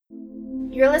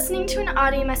You're listening to an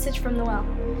audio message from The Well,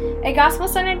 a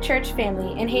gospel-centered church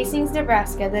family in Hastings,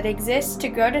 Nebraska that exists to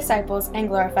grow disciples and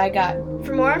glorify God.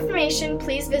 For more information,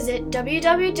 please visit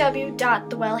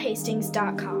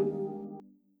www.thewellhastings.com.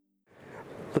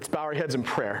 Let's bow our heads in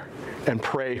prayer and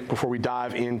pray before we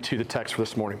dive into the text for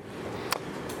this morning.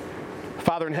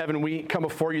 Father in heaven, we come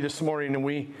before you this morning and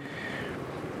we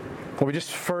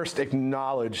just first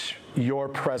acknowledge your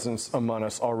presence among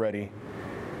us already.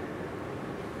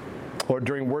 Lord,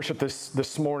 during worship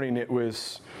this morning, it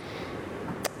was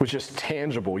just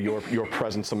tangible, your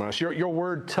presence among us. Your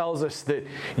word tells us that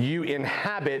you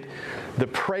inhabit the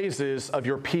praises of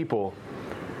your people,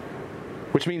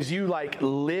 which means you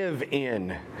live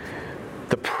in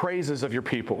the praises of your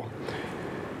people.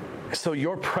 So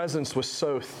your presence was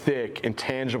so thick and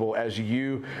tangible as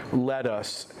you led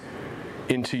us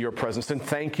into your presence. And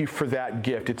thank you for that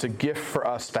gift. It's a gift for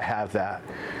us to have that.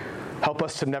 Help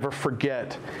us to never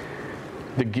forget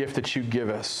the gift that you give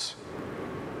us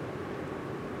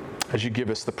as you give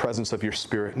us the presence of your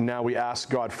Spirit. And now we ask,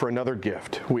 God, for another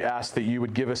gift. We ask that you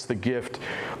would give us the gift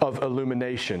of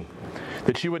illumination,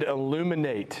 that you would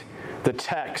illuminate the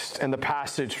text and the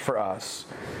passage for us,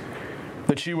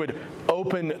 that you would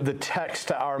open the text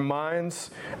to our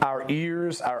minds, our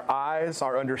ears, our eyes,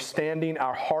 our understanding,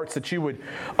 our hearts, that you would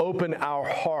open our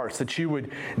hearts, that you would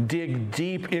dig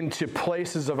deep into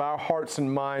places of our hearts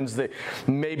and minds that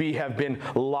maybe have been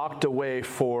locked away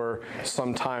for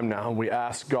some time now. And we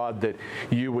ask, God, that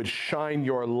you would shine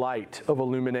your light of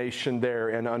illumination there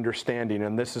and understanding.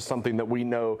 And this is something that we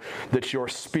know that your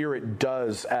Spirit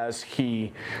does as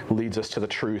He leads us to the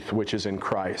truth which is in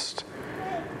Christ.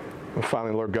 And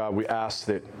finally, Lord God, we ask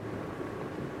that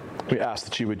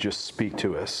you would just speak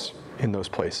to us in those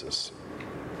places.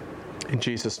 In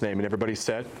Jesus' name. And everybody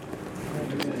said,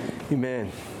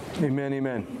 Amen. Amen,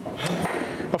 amen.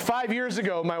 Well, 5 years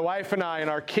ago, my wife and I and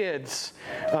our kids,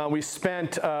 we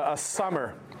spent a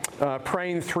summer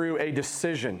praying through a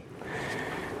decision.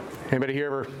 Anybody here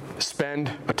ever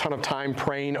spend a ton of time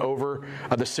praying over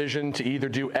a decision to either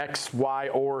do X, Y,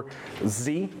 or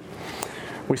Z?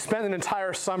 We spent an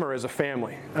entire summer as a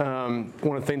family. One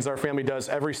of the things our family does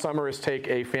every summer is take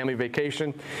a family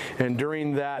vacation. And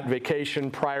during that vacation,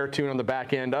 prior to and on the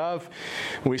back end of,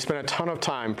 we spent a ton of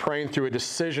time praying through a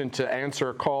decision to answer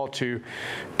a call to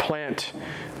plant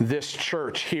this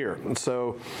church here. And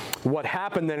so what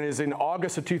happened then is in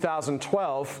August of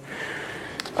 2012,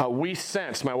 we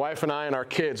sensed, my wife and I and our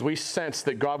kids, we sensed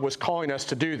that God was calling us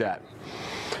to do that.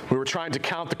 We were trying to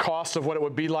count the cost of what it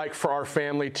would be like for our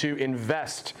family to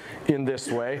invest in this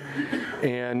way.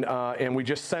 And we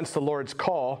just sensed the Lord's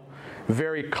call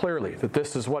very clearly that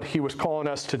this is what He was calling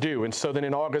us to do. And so then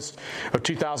in August of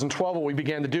 2012, what we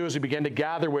began to do is we began to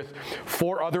gather with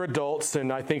 4 other adults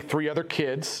and I think 3 other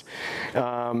kids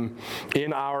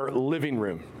in our living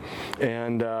room.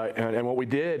 And what we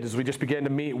did is we just began to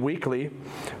meet weekly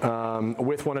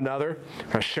with one another,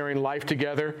 sharing life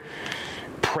together,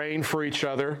 praying for each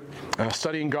other,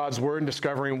 studying God's Word and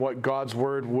discovering what God's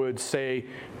Word would say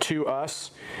to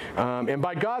us. And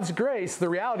by God's grace, the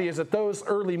reality is that those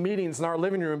early meetings in our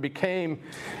living room became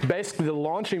basically the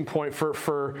launching point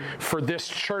for this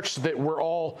church that we're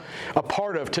all a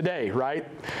part of today, right?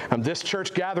 This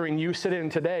church gathering you sit in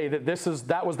today,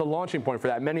 that was the launching point for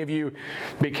that. Many of you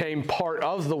became part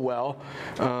of the Well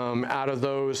out of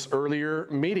those earlier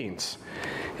meetings.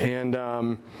 And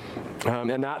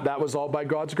that was all by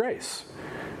God's grace.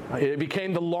 It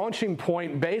became the launching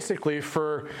point basically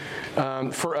for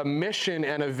a mission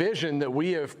and a vision that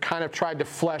we have kind of tried to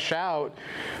flesh out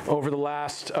over the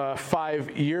last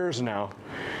 5 years now.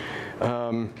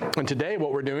 And today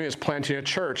what we're doing is planting a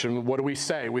church. And what do we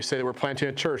say? We say that we're planting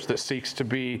a church that seeks to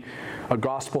be a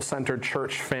gospel-centered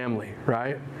church family,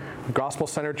 right? A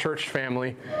gospel-centered church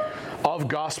family of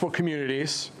gospel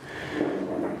communities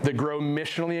that grow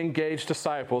missionally engaged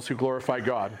disciples who glorify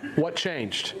God. What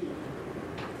changed?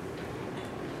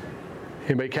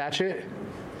 Anybody catch it?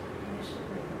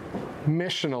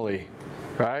 Missionally,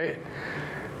 right?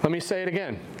 Let me say it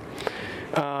again.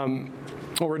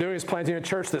 What we're doing is planting a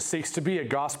church that seeks to be a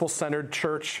gospel-centered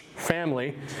church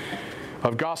family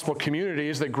of gospel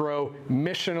communities that grow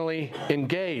missionally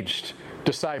engaged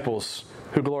disciples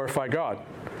who glorify God.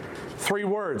 3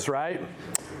 words, right?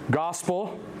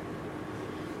 Gospel,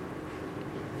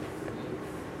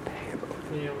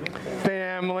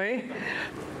 family,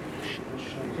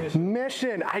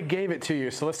 Mission. I gave it to you,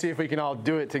 so let's see if we can all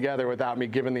do it together without me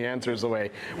giving the answers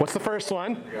away. What's the first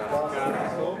one?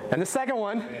 Gospel. And the second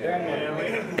one?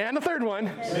 Family. And the third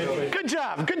one? Good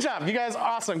job. Good job. You guys are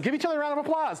awesome. Give each other a round of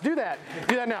applause. Do that.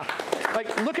 Do that now.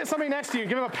 Like, look at somebody next to you and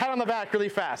give them a pat on the back really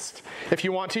fast. If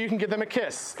you want to, you can give them a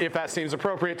kiss, if that seems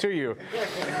appropriate to you.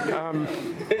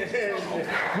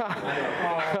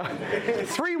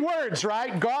 3 words,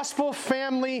 right? Gospel,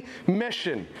 family,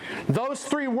 mission. Those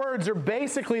 3 words are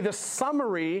basically the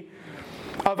summary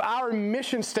of our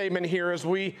mission statement here as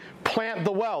we plant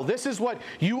the well. This is what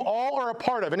you all are a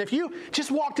part of. And if you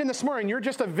just walked in this morning, you're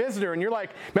just a visitor, and you're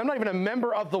like, I'm not even a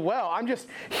member of the well. I'm just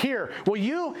here. Well,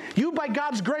 you by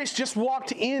God's grace just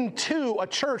walked into a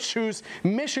church whose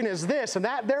mission is this, and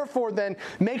that therefore then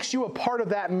makes you a part of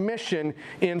that mission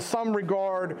in some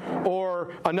regard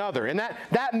or another. And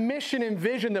that mission and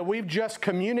vision that we've just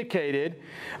communicated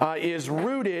is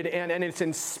rooted and it's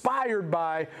inspired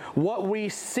by what we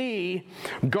see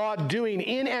God doing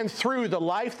in and through the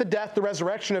life, the death, the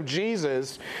resurrection of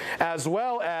Jesus, as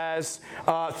well as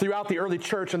throughout the early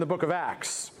church in the book of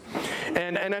Acts.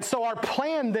 And so our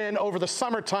plan then over the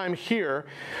summertime here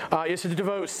is to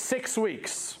devote 6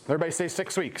 weeks. Everybody say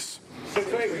 6 weeks.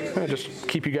 6 weeks. I'll just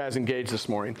keep you guys engaged this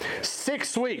morning.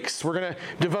 6 weeks. We're going to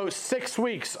devote 6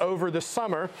 weeks over the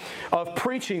summer of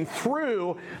preaching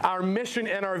through our mission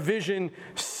and our vision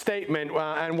statement.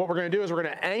 And what we're going to do is we're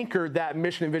going to anchor that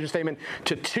mission and vision statement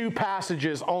to 2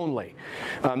 passages only.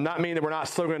 Not meaning that we're not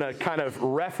still going to kind of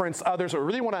reference others, but we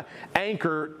really want to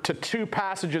anchor to 2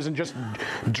 passages and just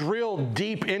drill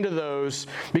deep into those,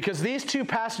 because these 2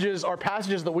 passages are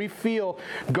passages that we feel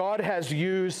God has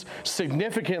used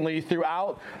significantly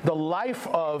throughout the life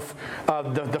of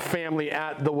the family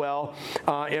at the well.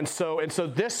 And so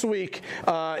this week,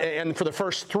 and for the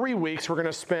first 3 weeks, we're going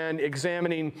to spend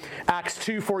examining Acts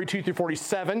 2:42 through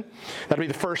 47. That'll be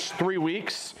the first 3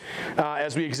 weeks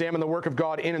as we examine the work of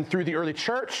God in and through the early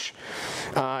church.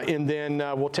 And then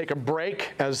we'll take a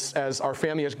break as our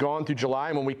family has gone through July.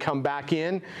 And when we come back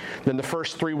in, then the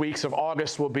first 3 weeks of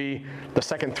August will be the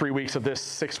second 3 weeks of this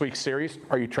 6-week series.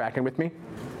 Are you tracking with me?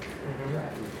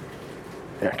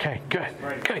 Okay, good.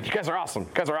 Good. You guys are awesome.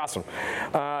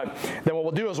 Then what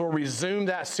we'll do is we'll resume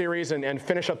that series and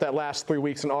finish up that last 3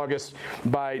 weeks in August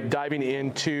by diving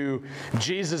into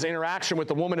Jesus' interaction with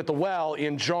the woman at the well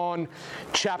in John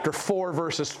chapter 4,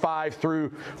 verses 5 through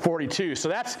 42. So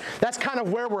that's kind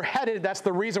of where we're headed. That's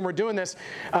the reason we're doing this.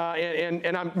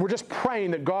 We're just praying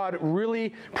that God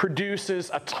really produces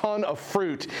a ton of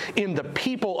fruit in the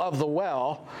people of the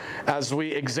well as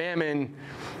we examine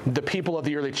the people of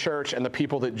the early church and the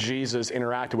people that Jesus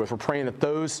interacted with. We're praying that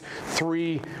those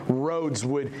 3 roads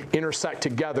would intersect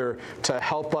together to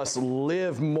help us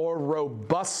live more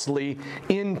robustly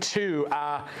into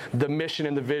the mission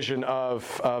and the vision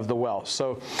of the well.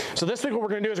 So this week what we're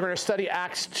going to do is we're going to study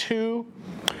Acts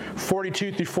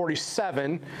 2:42 through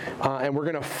 47, and we're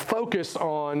going to focus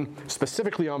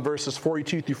specifically on verses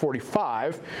 42 through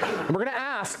 45. And we're going to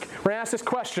ask this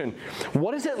question: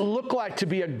 what does it look like to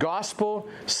be a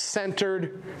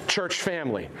gospel-centered church family?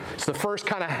 It's the first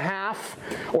kind of half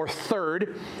or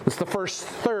third. It's the first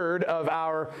third of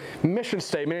our mission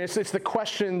statement. It's the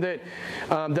question that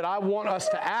I want us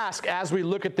to ask as we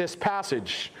look at this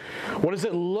passage. What does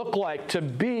it look like to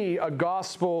be a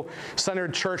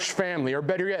gospel-centered church family? Or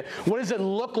better yet, what does it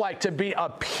look like to be a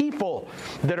people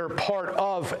that are part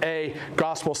of a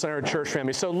gospel-centered church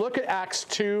family? So look at Acts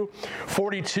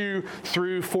 2:42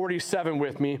 through 47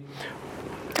 with me.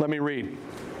 Let me read.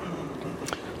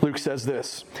 Luke says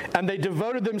this: "And they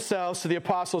devoted themselves to the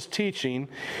apostles' teaching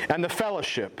and the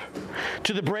fellowship,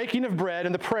 to the breaking of bread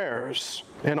and the prayers.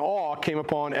 And awe came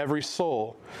upon every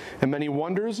soul, and many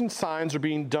wonders and signs were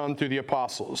being done through the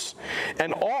apostles.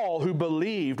 And all who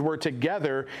believed were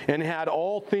together and had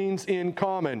all things in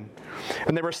common.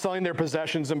 And they were selling their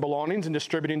possessions and belongings and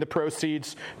distributing the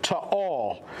proceeds to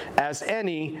all, as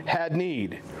any had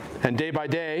need. And day by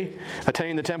day,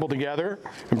 attending the temple together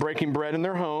and breaking bread in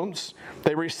their homes,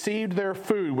 they received their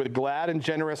food with glad and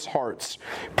generous hearts,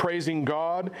 praising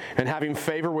God and having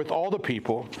favor with all the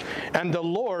people. And the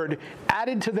Lord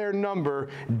added to their number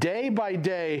day by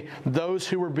day those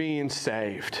who were being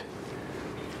saved."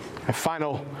 The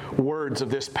final words of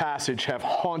this passage have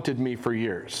haunted me for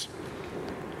years.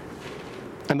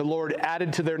 And the Lord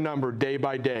added to their number day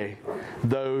by day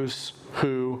those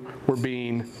who were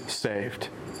being saved.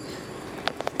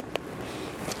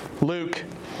 Luke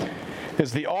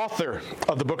is the author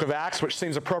of the book of Acts, which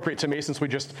seems appropriate to me since we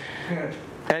just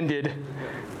ended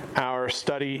our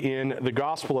study in the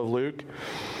Gospel of Luke.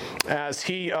 as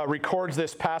he records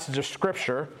this passage of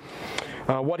Scripture,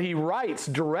 what he writes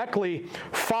directly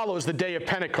follows the day of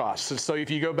Pentecost. So if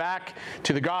you go back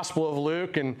to the Gospel of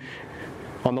Luke, and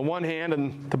on the one hand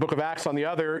and the book of Acts on the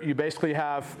other, you basically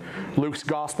have Luke's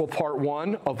Gospel part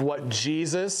 1 of what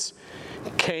Jesus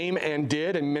came and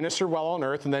did and ministered while on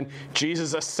earth, and then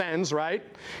Jesus ascends, right?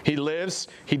 He lives,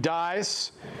 he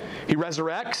dies, he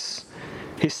resurrects,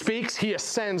 he speaks, he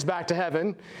ascends back to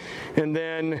heaven, and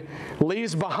then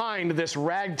leaves behind this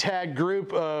ragtag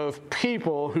group of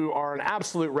people who are an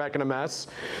absolute wreck and a mess.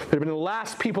 They've been the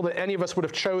last people that any of us would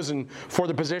have chosen for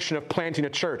the position of planting a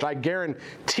church. I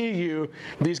guarantee you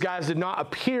these guys did not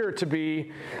appear to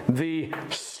be the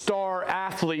star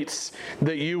athletes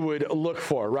that you would look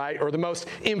for, right? Or the most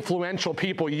influential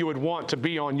people you would want to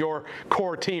be on your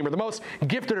core team, or the most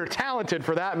gifted or talented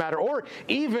for that matter, or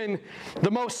even the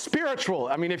most spiritual.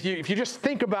 I mean, if you just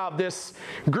think about this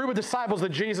group of disciples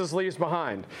that Jesus leaves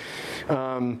behind.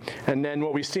 And then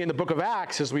what we see in the book of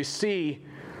Acts is we see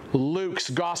Luke's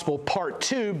gospel part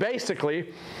 2,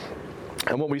 basically.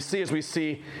 And what we see is we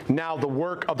see now the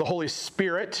work of the Holy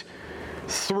Spirit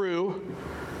through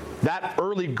that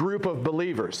early group of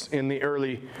believers in the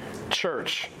early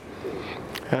church.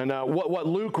 And what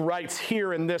Luke writes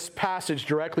here in this passage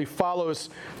directly follows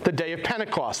the day of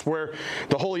Pentecost, where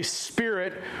the Holy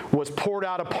Spirit was poured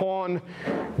out upon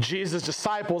Jesus'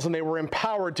 disciples, and they were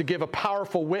empowered to give a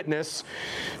powerful witness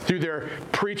through their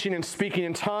preaching and speaking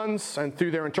in tongues and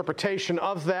through their interpretation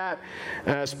of that,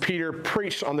 as Peter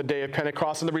preached on the day of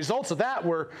Pentecost. And the results of that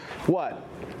were what?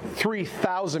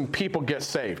 3,000 people get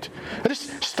saved. Now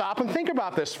just stop and think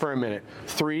about this for a minute.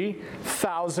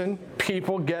 3,000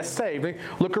 people get saved.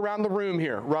 Look around the room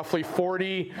here. Roughly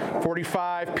 40,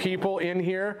 45 people in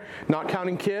here, not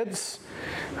counting kids.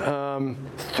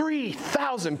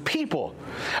 3,000 people.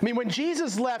 I mean, when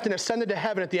Jesus left and ascended to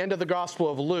heaven at the end of the Gospel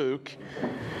of Luke,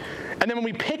 and then when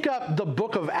we pick up the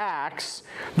book of Acts,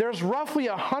 there's roughly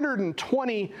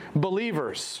 120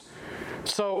 believers.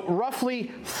 So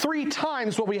roughly 3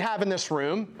 times what we have in this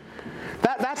room.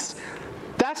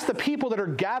 That's the people that are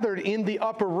gathered in the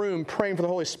upper room praying for the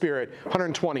Holy Spirit,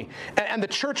 120. And the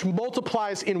church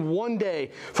multiplies in one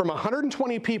day from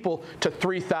 120 people to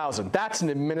 3,000. That's an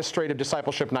administrative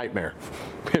discipleship nightmare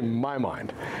in my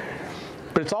mind.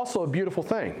 But it's also a beautiful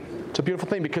thing. It's a beautiful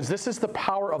thing because this is the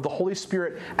power of the Holy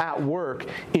Spirit at work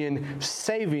in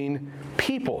saving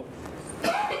people.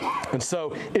 And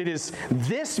so it is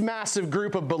this massive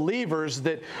group of believers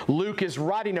that Luke is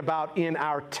writing about in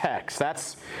our text.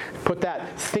 Put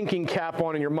that thinking cap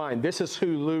on in your mind. This is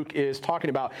who Luke is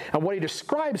talking about. And what he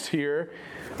describes here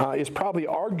is probably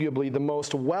arguably the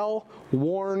most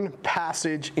well-worn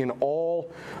passage in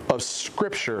all of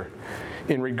Scripture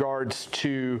in regards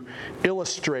to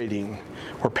illustrating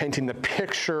or painting the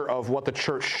picture of what the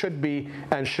church should be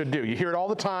and should do. You hear it all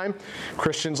the time.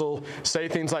 Christians will say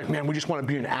things like, man, we just want to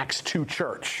be an Acts 2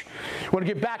 church. We want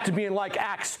to get back to being like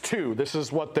Acts 2. This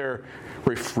is what they're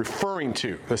referring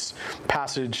to. This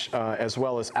passage, as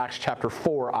well as Acts chapter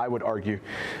 4, I would argue,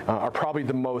 are probably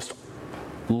the most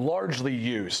largely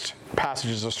used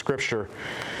passages of Scripture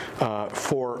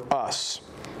for us.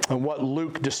 And what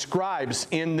Luke describes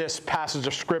in this passage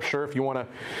of Scripture, if you want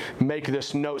to make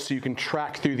this note so you can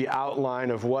track through the outline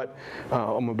of what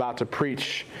I'm about to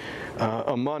preach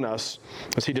among us,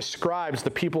 as he describes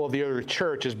the people of the early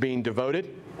church as being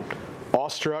devoted,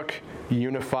 awestruck,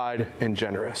 unified, and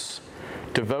generous.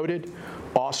 Devoted,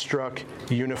 awestruck,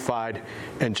 unified,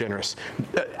 and generous.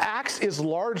 Acts is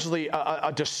largely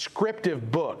a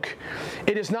descriptive book.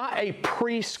 It is not a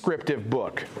prescriptive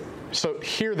book. So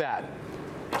hear that.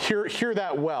 Hear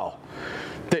that well.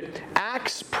 That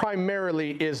Acts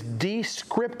primarily is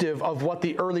descriptive of what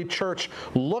the early church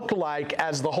looked like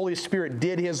as the Holy Spirit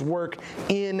did his work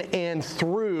in and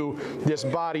through this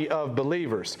body of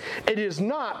believers. It is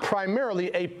not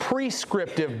primarily a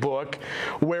prescriptive book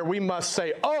where we must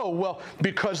say, oh, well,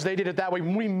 because they did it that way,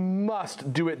 we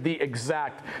must do it the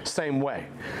exact same way.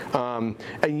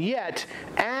 And yet,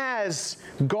 as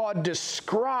God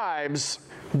describes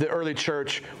the early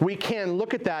church, we can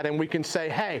look at that and we can say,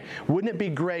 hey, wouldn't it be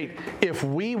great if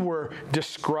we were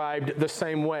described the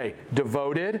same way?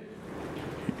 Devoted,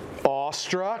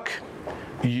 awestruck,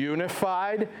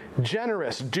 unified,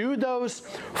 generous. Do those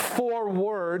 4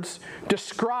 words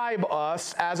describe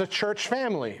us as a church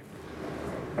family?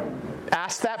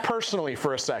 Ask that personally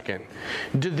for a second.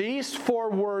 Do these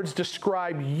 4 words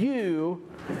describe you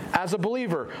as a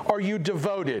believer? Are you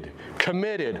devoted,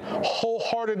 committed,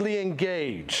 wholeheartedly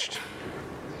engaged?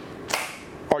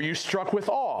 Are you struck with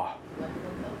awe?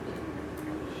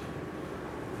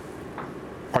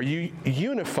 Are you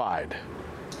unified?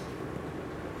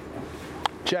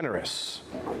 generous.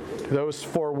 Those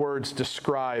 4 words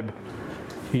describe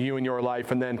you and your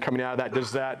life. And then coming out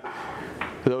of that,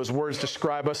 those words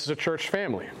describe us as a church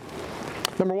family.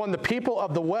 Number 1, the people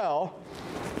of the well,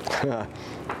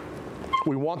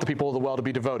 we want the people of the well to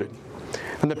be devoted.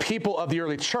 And the people of the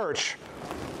early church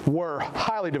were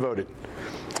highly devoted.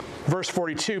 Verse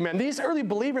 42, man, these early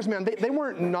believers, man, they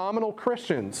weren't nominal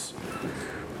Christians.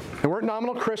 They weren't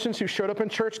nominal Christians who showed up in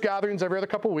church gatherings every other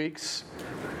couple weeks.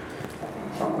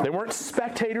 They weren't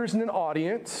spectators in an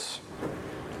audience.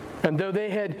 And though they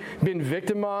had been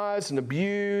victimized and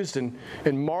abused and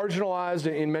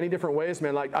marginalized in many different ways,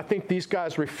 man, I think these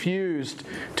guys refused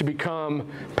to become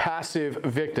passive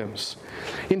victims.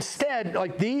 Instead,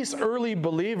 these early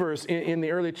believers in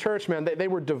the early church, man, they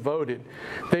were devoted.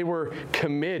 They were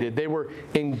committed. They were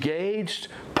engaged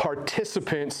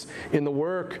participants in the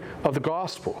work of the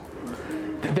gospel.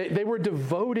 They were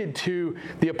devoted to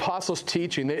the apostles'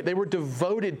 teaching. They were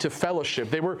devoted to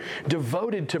fellowship. They were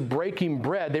devoted to breaking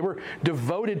bread. They were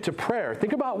devoted to prayer.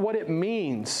 Think about what it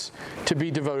means to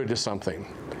be devoted to something.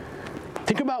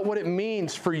 Think about what it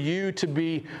means for you to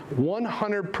be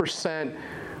 100%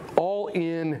 all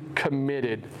in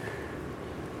committed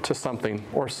to something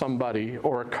or somebody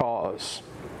or a cause.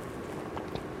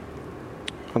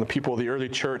 And the people of the early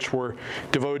church were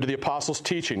devoted to the apostles'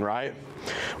 teaching, right?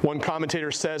 One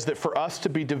commentator says that for us to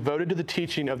be devoted to the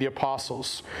teaching of the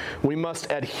apostles, we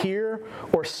must adhere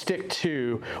or stick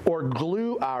to or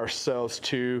glue ourselves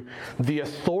to the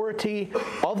authority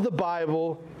of the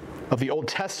Bible, of the Old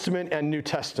Testament and New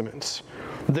Testaments.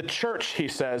 The church, he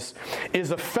says,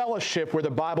 is a fellowship where the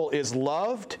Bible is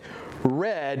loved,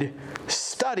 read,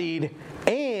 studied,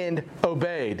 and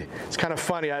obeyed. It's kind of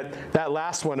funny. That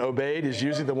last one, obeyed, is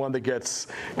usually the one that gets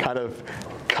kind of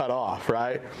cut off,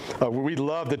 right? We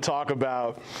love to talk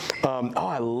about,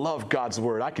 I love God's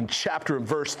word. I can chapter and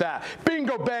verse that.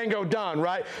 Bingo, bango, done,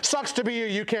 right? Sucks to be you.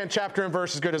 You can't chapter and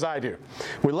verse as good as I do.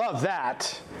 We love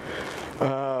that.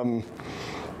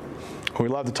 We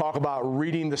love to talk about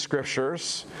reading the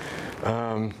scriptures.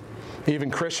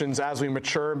 Even Christians, as we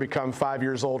mature and become 5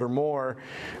 years old or more,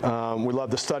 we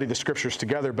love to study the scriptures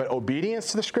together. But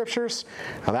obedience to the scriptures,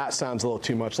 now that sounds a little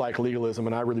too much like legalism,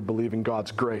 and I really believe in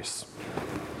God's grace.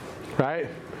 Right?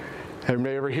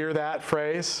 Anybody ever hear that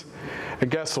phrase? And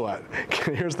guess what?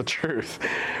 Here's the truth.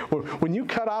 When you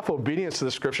cut off obedience to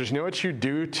the scriptures, you know what you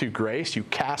do to grace? You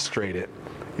castrate it.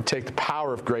 You take the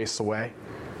power of grace away.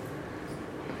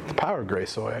 The power of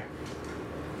grace away.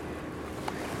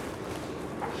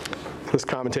 This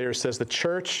commentator says the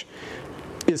church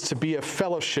is to be a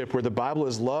fellowship where the Bible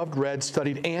is loved, read,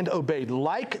 studied, and obeyed,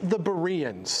 like the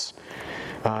Bereans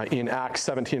in Acts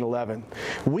 17:11.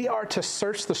 We are to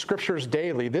search the scriptures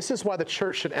daily. This is why the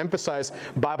church should emphasize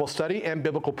Bible study and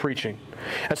biblical preaching.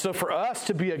 And so for us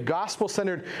to be a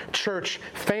gospel-centered church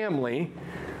family,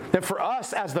 then for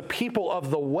us as the people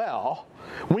of the well,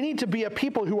 we need to be a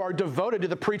people who are devoted to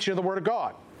the preaching of the Word of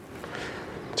God.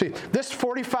 See, this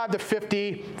 45 to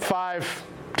 55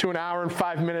 to an hour and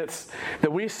 5 minutes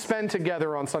that we spend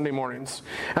together on Sunday mornings,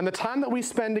 and the time that we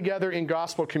spend together in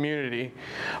gospel community,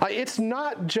 it's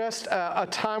not just a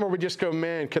time where we just go,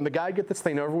 man, can the guy get this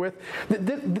thing over with?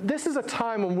 This is a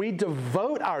time when we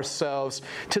devote ourselves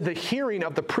to the hearing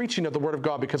of the preaching of the Word of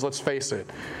God, because let's face it,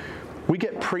 we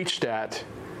get preached at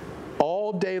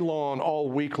all day long, all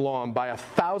week long, by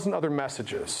 1,000 other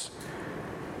messages.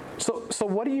 So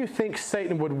what do you think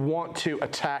Satan would want to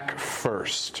attack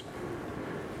first?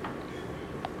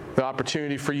 The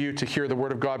opportunity for you to hear the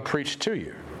Word of God preached to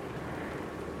you.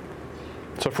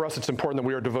 So for us, it's important that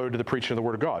we are devoted to the preaching of the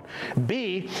Word of God.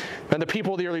 B, and the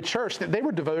people of the early church, they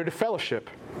were devoted to fellowship.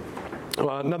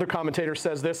 Another commentator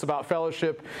says this about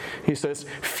fellowship. He says,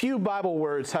 few Bible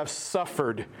words have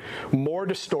suffered more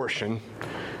distortion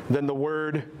than the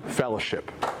word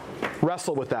fellowship.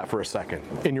 Wrestle with that for a second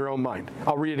in your own mind.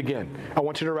 I'll read it again. I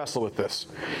want you to wrestle with this.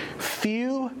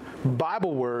 Few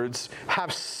Bible words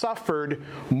have suffered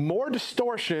more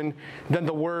distortion than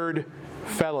the word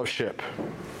fellowship.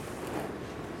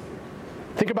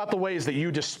 Think about the ways that you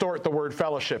distort the word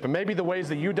fellowship, and maybe the ways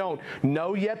that you don't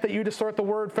know yet that you distort the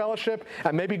word fellowship,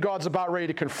 and maybe God's about ready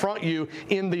to confront you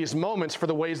in these moments for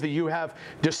the ways that you have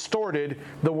distorted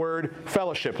the word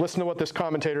fellowship. Listen to what this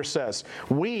commentator says.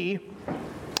 We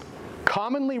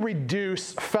commonly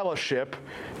reduce fellowship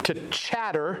to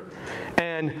chatter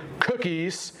and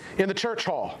cookies in the church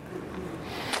hall.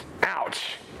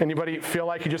 Ouch. Anybody feel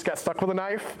like you just got stuck with a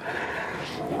knife?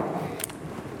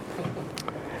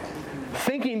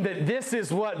 Thinking that this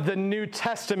is what the New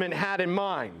Testament had in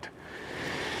mind.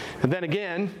 And then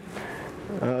again,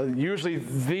 Usually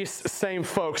these same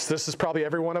folks, this is probably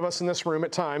every one of us in this room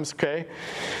at times, okay?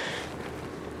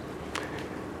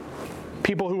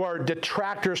 People who are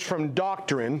detractors from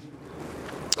doctrine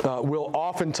will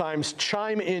oftentimes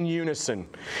chime in unison.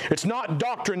 It's not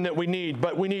doctrine that we need,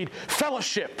 but we need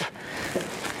fellowship.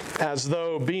 As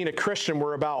though being a Christian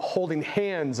were about holding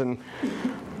hands and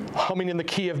humming in the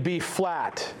key of B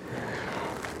flat.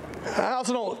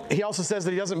 He also says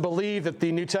that he doesn't believe that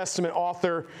the New Testament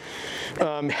author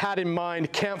had in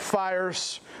mind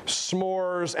campfires,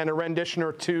 s'mores, and a rendition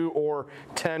or 2 or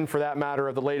 10, for that matter,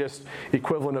 of the latest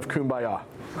equivalent of Kumbaya.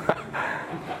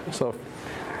 So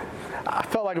I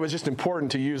felt like it was just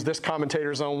important to use this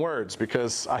commentator's own words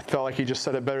because I felt like he just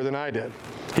said it better than I did.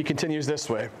 He continues this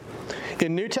way.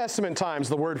 In New Testament times,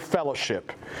 the word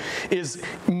fellowship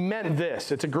meant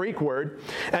this. It's a Greek word,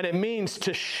 and it means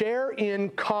to share in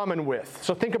common with.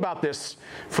 So think about this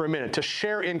for a minute. To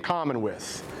share in common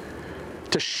with.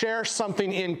 To share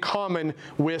something in common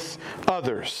with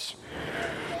others.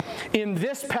 In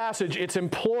this passage, it's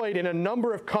employed in a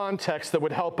number of contexts that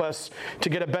would help us to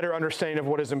get a better understanding of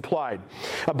what is implied.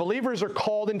 Believers are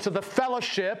called into the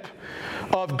fellowship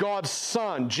of God's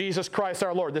Son, Jesus Christ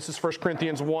our Lord. This is 1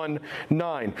 Corinthians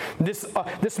 1:9.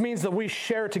 This means that we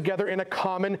share together in a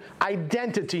common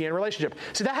identity and relationship.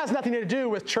 See, that has nothing to do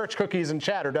with church cookies and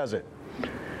chatter, does it?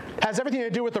 Has everything to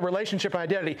do with the relationship and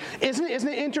identity. Isn't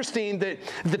it interesting that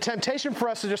the temptation for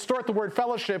us to distort the word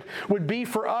fellowship would be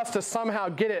for us to somehow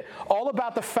get it all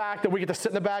about the fact that we get to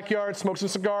sit in the backyard, smoke some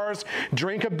cigars,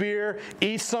 drink a beer,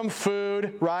 eat some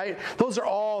food, right? Those are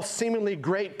all seemingly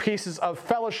great pieces of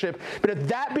fellowship. But if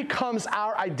that becomes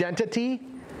our identity,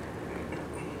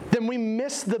 then we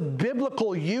miss the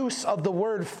biblical use of the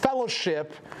word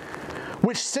fellowship,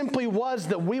 which simply was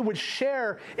that we would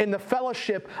share in the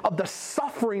fellowship of the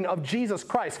suffering of Jesus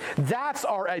Christ. That's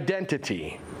our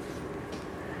identity.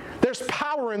 There's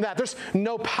power in that. There's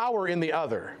no power in the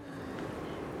other.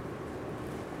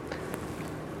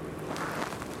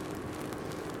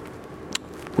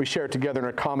 We share together in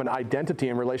a common identity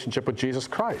and relationship with Jesus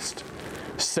Christ.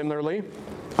 Similarly,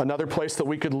 another place that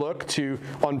we could look to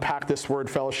unpack this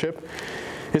word fellowship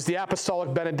is the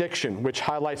apostolic benediction, which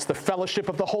highlights the fellowship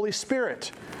of the Holy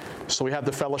Spirit. So we have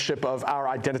the fellowship of our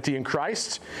identity in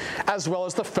Christ, as well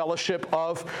as the fellowship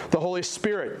of the Holy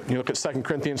Spirit. You look at 2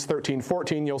 Corinthians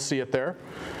 13:14, you'll see it there.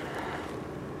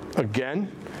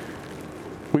 Again,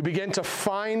 we begin to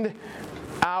find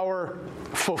our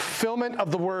fulfillment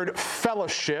of the word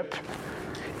fellowship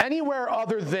anywhere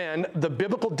other than the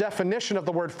biblical definition of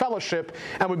the word fellowship,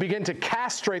 and we begin to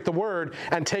castrate the word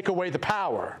and take away the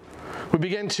power. We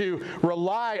begin to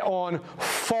rely on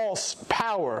false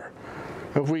power.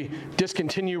 If we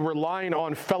discontinue relying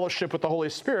on fellowship with the Holy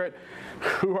Spirit,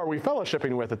 who are we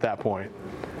fellowshipping with at that point?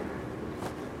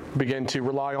 Begin to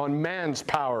rely on man's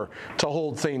power to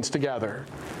hold things together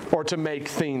or to make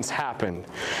things happen.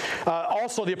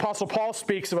 Also, the Apostle Paul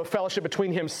speaks of a fellowship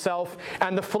between himself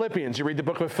and the Philippians. You read the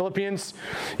book of Philippians,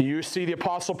 you see the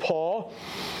Apostle Paul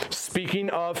speaking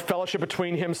of fellowship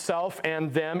between himself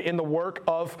and them in the work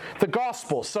of the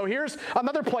gospel. So here's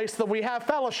another place that we have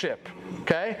fellowship,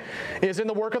 okay, is in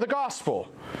the work of the gospel.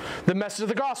 The message of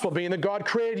the gospel being that God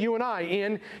created you and I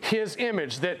in His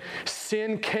image, that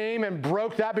sin came and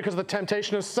broke that because of the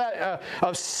temptation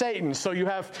of Satan. So you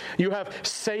have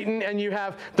Satan and you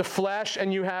have the flesh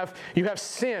and you have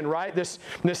sin, right? This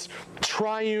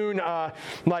triune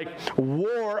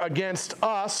war against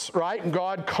us, right?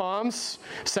 God comes,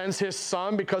 sends His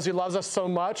Son because He loves us so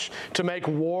much to make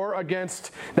war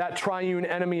against that triune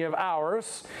enemy of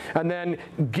ours, and then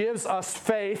gives us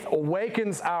faith,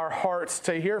 awakens our hearts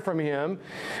to hear from Him.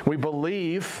 We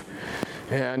believe,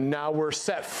 and now we're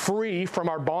set free from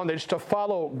our bondage to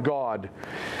follow God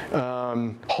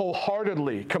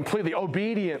wholeheartedly, completely,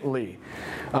 obediently.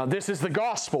 This is the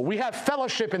gospel. We have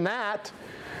fellowship in that.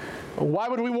 Why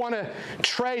would we want to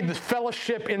trade the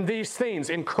fellowship in these things?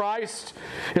 In Christ,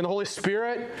 in the Holy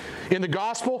Spirit, in the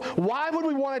gospel? Why would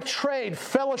we want to trade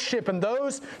fellowship in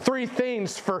those three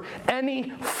things for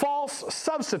any false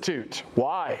substitute?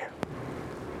 Why?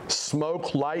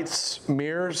 Smoke, lights,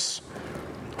 mirrors,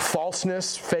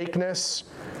 falseness, fakeness.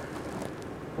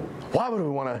 Why would we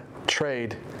want to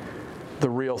trade the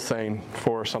real thing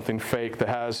for something fake that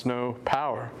has no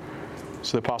power?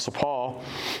 So the Apostle Paul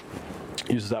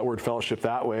uses that word fellowship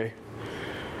that way.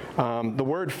 The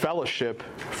word fellowship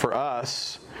for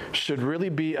us should really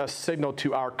be a signal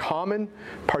to our common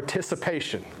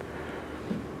participation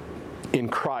in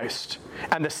Christ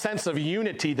and the sense of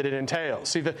unity that it entails.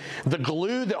 See, the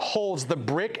glue that holds the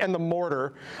brick and the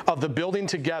mortar of the building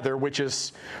together, which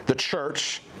is the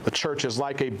church. The church is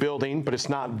like a building, but it's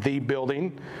not the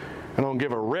building. I don't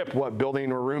give a rip what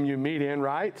building or room you meet in,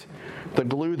 right? The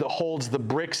glue that holds the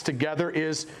bricks together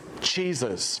is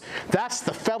Jesus. That's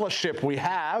the fellowship we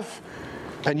have.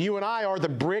 And you and I are the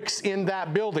bricks in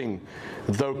that building.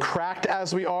 Though cracked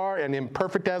as we are and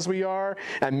imperfect as we are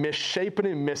and misshapen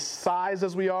and missized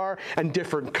as we are and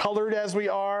different colored as we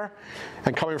are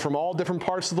and coming from all different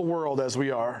parts of the world as we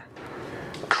are,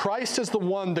 Christ is the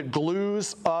one that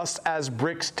glues us as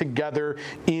bricks together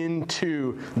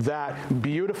into that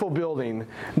beautiful building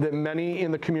that many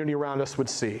in the community around us would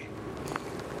see.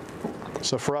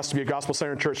 So for us to be a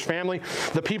gospel-centered church family,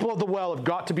 the people of the well have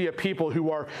got to be a people who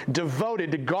are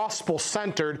devoted to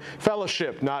gospel-centered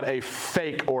fellowship, not a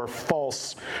fake or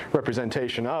false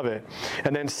representation of it.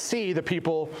 And then C, the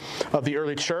people of the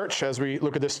early church, as we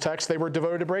look at this text, they were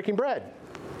devoted to breaking bread.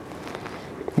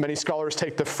 Many scholars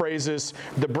take the phrases,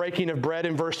 the breaking of bread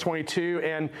in verse 22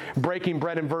 and breaking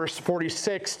bread in verse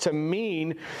 46 to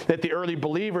mean that the early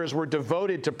believers were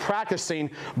devoted to practicing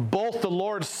both the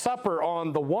Lord's Supper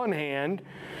on the one hand,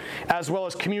 as well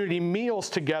as community meals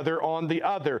together on the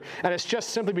other. And it's just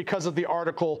simply because of the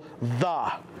article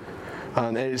the.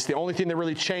 It's the only thing that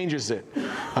really changes it.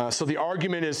 So the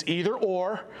argument is either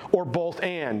or both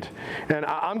and. And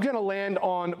I'm going to land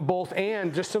on both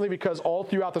and just simply because all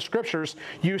throughout the scriptures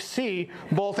you see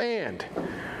both and.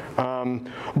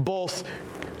 Both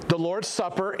the Lord's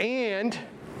Supper and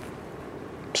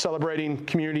celebrating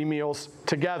community meals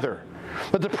together.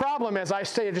 But the problem, as I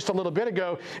stated just a little bit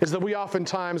ago, is that we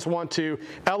oftentimes want to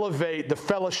elevate the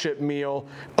fellowship meal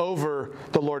over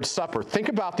the Lord's Supper. Think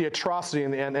about the atrocity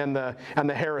and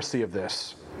the heresy of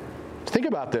this. Think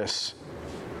about this.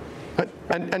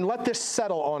 And let this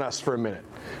settle on us for a minute,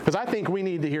 because I think we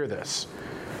need to hear this.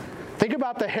 Think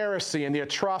about the heresy and the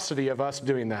atrocity of us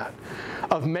doing that,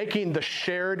 of making the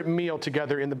shared meal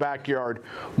together in the backyard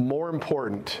more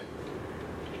important,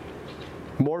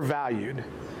 more valued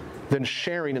than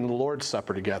sharing in the Lord's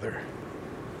Supper together.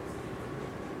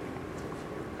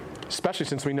 Especially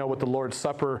since we know what the Lord's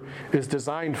Supper is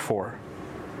designed for.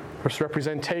 This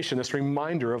representation, this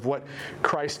reminder of what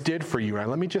Christ did for you. And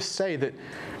let me just say that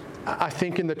I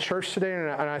think in the church today, and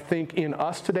I think in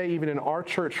us today, even in our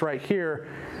church right here,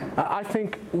 I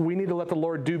think we need to let the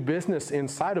Lord do business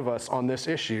inside of us on this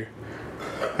issue.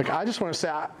 I just want to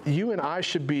say, you and I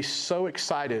should be so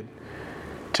excited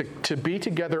to be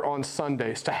together on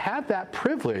Sundays, to have that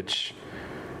privilege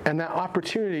and that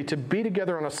opportunity to be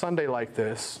together on a Sunday like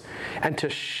this and to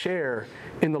share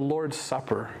in the Lord's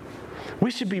Supper.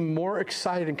 We should be more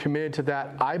excited and committed to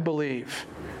that, I believe,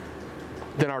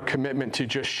 than our commitment to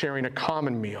just sharing a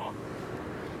common meal.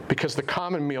 Because the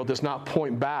common meal does not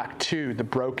point back to the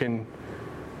broken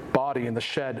body and the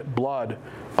shed blood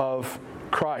of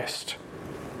Christ.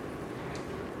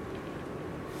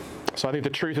 So I think the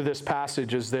truth of this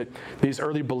passage is that these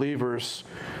early believers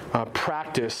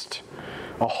practiced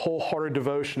a wholehearted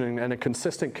devotion and a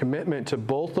consistent commitment to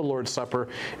both the Lord's Supper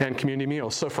and community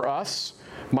meals. So for us,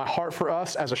 my heart for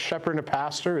us as a shepherd and a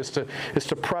pastor is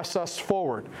to press us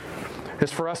forward.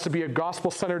 Is for us to be a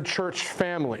gospel-centered church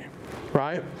family,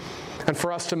 right? And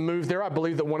for us to move there, I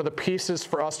believe that one of the pieces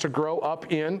for us to grow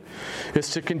up in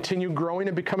is to continue growing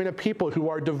and becoming a people who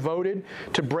are devoted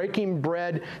to breaking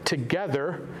bread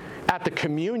together at the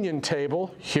communion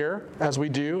table here, as we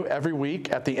do every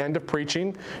week at the end of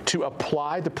preaching, to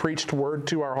apply the preached word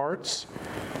to our hearts.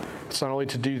 It's not only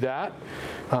to do that,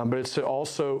 but it's to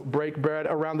also break bread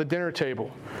around the dinner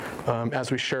table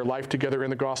as we share life together in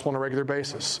the gospel on a regular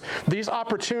basis. These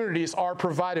opportunities are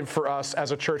provided for us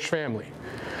as a church family.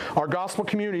 Our gospel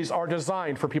communities are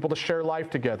designed for people to share life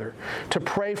together, to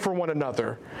pray for one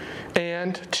another,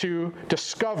 and to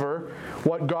discover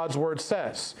what God's Word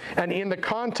says. And in the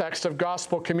context of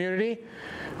gospel community,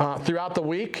 throughout the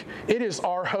week, it is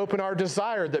our hope and our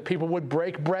desire that people would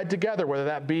break bread together, whether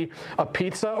that be a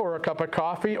pizza or a cup of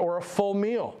coffee or a full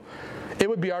meal. It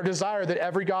would be our desire that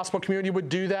every gospel community would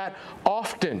do that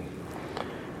often.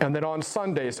 And that on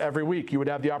Sundays every week you would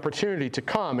have the opportunity to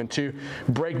come and to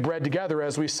break bread together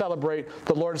as we celebrate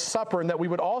the Lord's Supper, and that we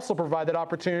would also provide that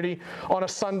opportunity on a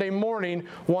Sunday morning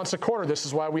once a quarter. This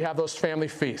is why we have those family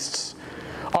feasts.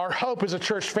 Our hope as a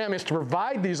church family is to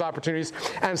provide these opportunities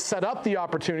and set up the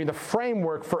opportunity, the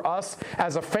framework for us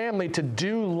as a family to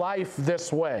do life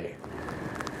this way.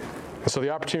 And so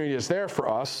the opportunity is there for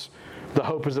us. The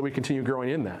hope is that we continue growing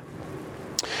in that.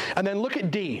 And then look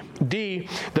at D. D,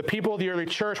 the people of the early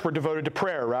church were devoted to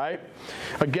prayer, right?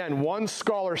 Again, one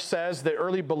scholar says that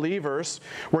early believers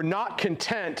were not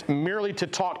content merely to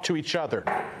talk to each other.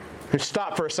 Just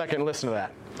stop for a second and listen to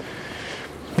that.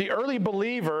 The early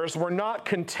believers were not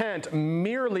content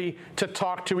merely to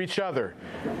talk to each other.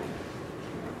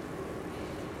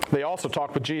 They also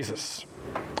talked with Jesus.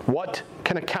 What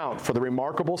can account for the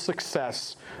remarkable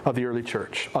success of the early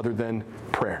church other than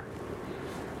prayer?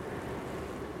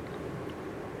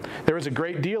 There was a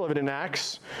great deal of it in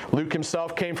Acts. Luke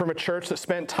himself came from a church that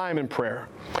spent time in prayer.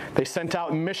 They sent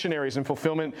out missionaries in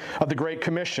fulfillment of the Great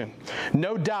Commission.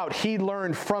 No doubt he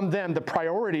learned from them the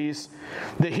priorities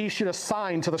that he should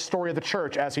assign to the story of the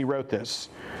church as he wrote this.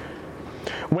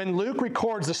 When Luke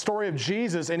records the story of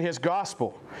Jesus in his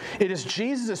gospel, it is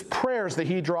Jesus' prayers that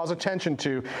he draws attention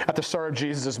to at the start of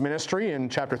Jesus' ministry in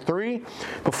chapter 3,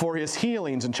 before his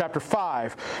healings in chapter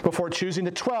 5, before choosing the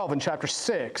 12 in chapter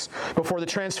 6, before the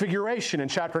transfiguration in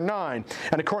chapter 9.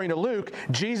 And according to Luke,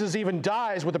 Jesus even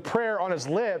dies with a prayer on his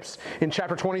lips in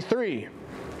chapter 23.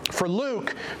 For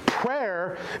Luke,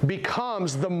 prayer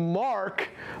becomes the mark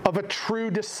of a true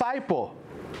disciple.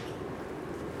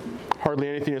 Hardly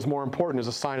anything is more important as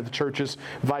a sign of the church's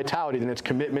vitality than its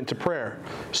commitment to prayer.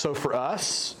 So for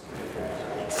us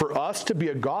to be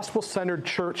a gospel-centered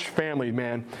church family,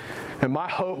 man, and my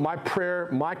hope, my prayer,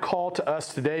 my call to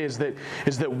us today is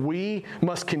that we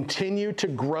must continue to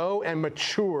grow and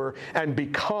mature and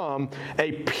become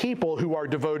a people who are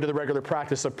devoted to the regular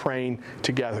practice of praying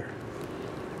together.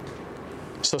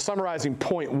 So summarizing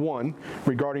point 1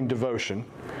 regarding devotion,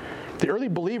 the early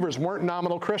believers weren't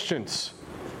nominal Christians.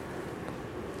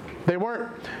 They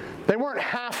weren't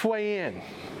halfway in.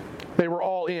 They were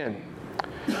all in.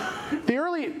 The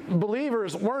early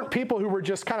believers weren't people who were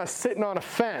just kind of sitting on a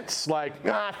fence, like,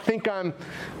 I think I'm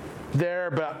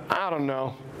there, but I don't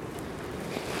know.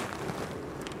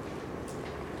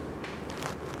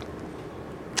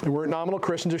 They weren't nominal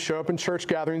Christians who show up in church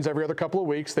gatherings every other couple of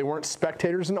weeks. They weren't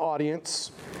spectators in the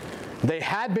audience. They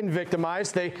had been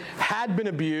victimized, they had been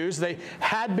abused, they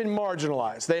had been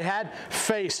marginalized, they had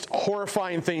faced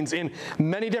horrifying things in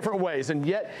many different ways, and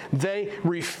yet they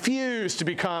refused to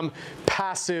become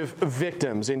passive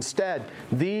victims. Instead,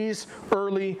 these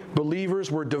early believers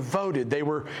were devoted, they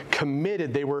were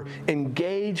committed, they were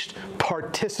engaged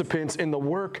participants in the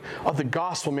work of the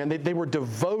gospel, man. They were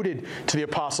devoted to the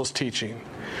apostles' teaching.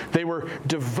 They were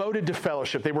devoted to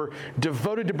fellowship. They were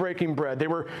devoted to breaking bread. They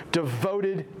were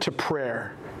devoted to prayer.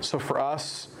 So for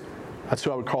us, that's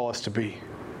who I would call us to be.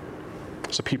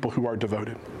 As a people who are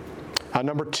devoted.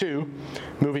 Number 2,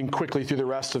 moving quickly through the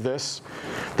rest of this,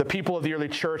 the people of the early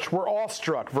church were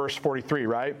awestruck, verse 43,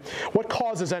 right? What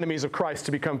causes enemies of Christ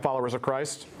to become followers of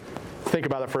Christ? Think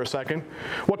about that for a second.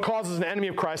 What causes an enemy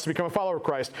of Christ to become a follower of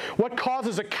Christ? What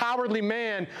causes a cowardly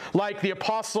man like the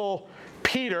Apostle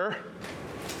Peter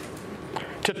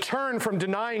to turn from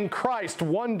denying Christ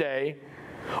one day,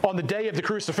 on the day of the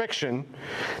crucifixion,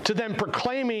 to then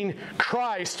proclaiming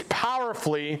Christ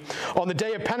powerfully on the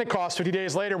day of Pentecost 50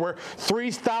 days later, where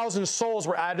 3,000 souls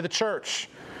were added to the church?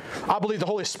 I believe the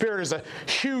Holy Spirit is a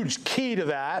huge key to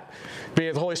that,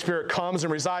 being the Holy Spirit comes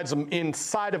and resides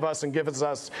inside of us and gives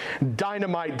us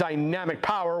dynamite, dynamic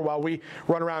power while we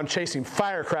run around chasing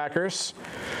firecrackers.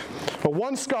 But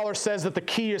one scholar says that the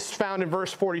key is found in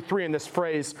verse 43 in this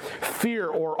phrase, fear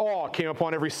or awe came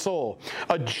upon every soul.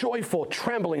 A joyful,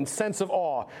 trembling sense of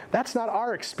awe. That's not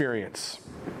our experience.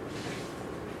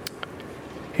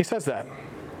 He says that.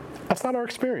 That's not our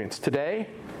experience. Today,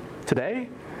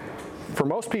 for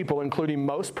most people, including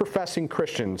most professing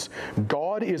Christians,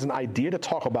 God is an idea to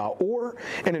talk about, or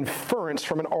an inference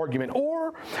from an argument,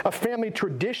 or a family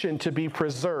tradition to be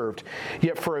preserved.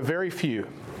 Yet for a very few,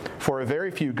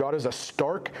 God is a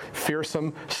stark,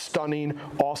 fearsome, stunning,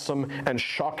 awesome, and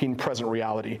shocking present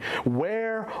reality.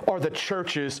 Where are the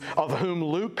churches of whom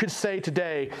Luke could say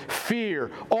today,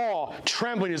 fear, awe,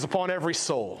 trembling is upon every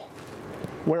soul?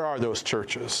 Where are those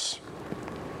churches?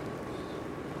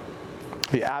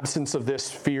 The absence of this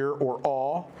fear or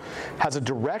awe has a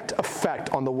direct effect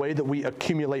on the way that we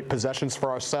accumulate possessions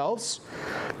for ourselves,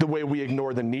 the way we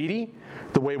ignore the needy,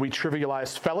 the way we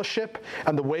trivialize fellowship,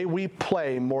 and the way we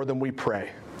play more than we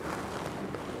pray.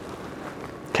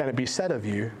 Can it be said of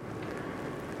you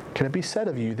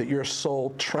that your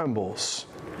soul trembles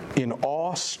in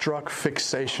awe-struck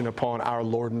fixation upon our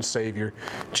Lord and Savior,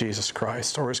 Jesus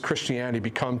Christ? Or has Christianity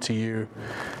become to you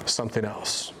something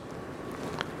else?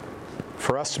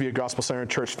 For us to be a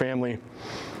gospel-centered church family,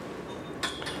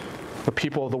 the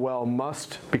people of the well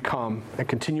must become and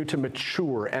continue to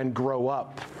mature and grow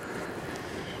up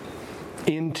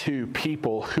into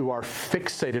people who are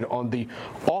fixated on the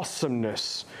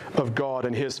awesomeness of God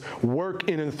and His work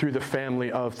in and through the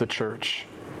family of the church.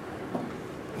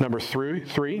 Number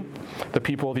three, the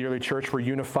people of the early church were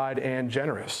unified and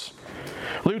generous.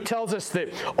 Luke tells us that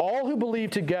all who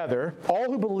believed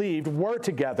were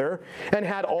together and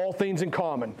had all things in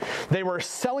common. They were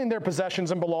selling their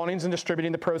possessions and belongings and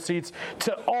distributing the proceeds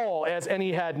to all as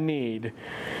any had need.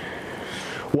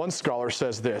 One scholar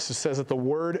says this. It says that the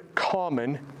word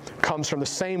common comes from the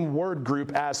same word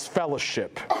group as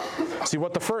fellowship. See,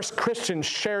 what the first Christians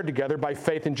shared together by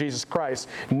faith in Jesus Christ,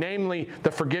 namely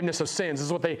the forgiveness of sins, this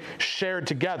is what they shared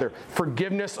together.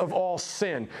 Forgiveness of all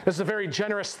sin. This is a very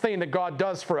generous thing that God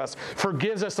does for us.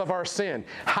 Forgives us of our sin.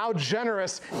 How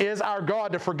generous is our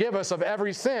God to forgive us of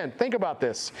every sin? Think about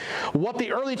this. What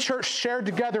the early church shared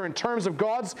together in terms of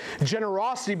God's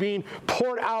generosity being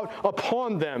poured out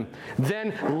upon them,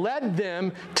 then led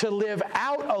them to live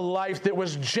out a life that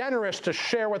was generous to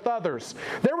share with others.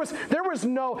 There was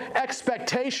no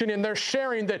expectation in their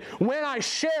sharing that when I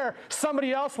share,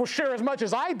 somebody else will share as much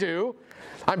as I do.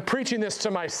 I'm preaching this to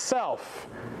myself.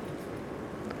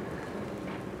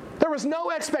 There was no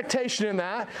expectation in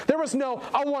that. There was no,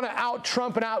 I want to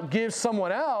out-trump and out-give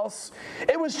someone else.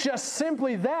 It was just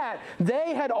simply that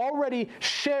they had already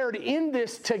shared in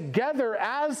this together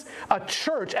as a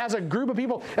church, as a group of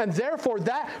people, and therefore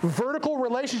that vertical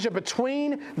relationship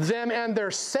between them and their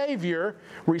Savior,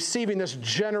 receiving this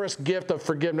generous gift of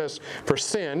forgiveness for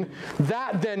sin,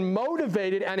 that then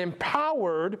motivated and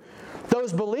empowered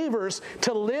those believers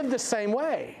to live the same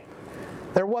way.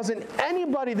 There wasn't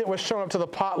anybody that was showing up to the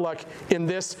potluck in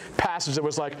this passage that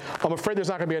was like, I'm afraid there's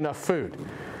not going to be enough food.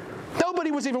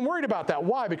 Nobody was even worried about that.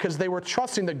 Why? Because they were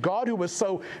trusting that God, who was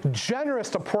so generous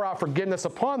to pour out forgiveness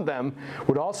upon them,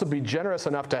 would also be generous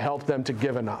enough to help them to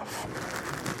give enough.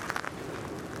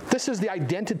 This is the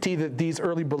identity that these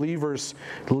early believers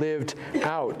lived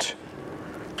out.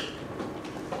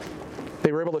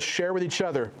 They were able to share with each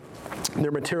other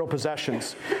their material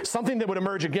possessions. Something that would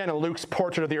emerge again in Luke's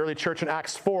portrait of the early church in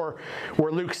Acts 4,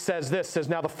 where Luke says,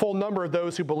 now the full number of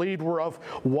those who believed were of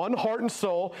one heart and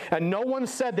soul, and no one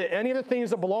said that any of the things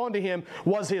that belonged to him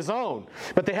was his own,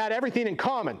 but they had everything in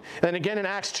common. And again in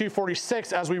Acts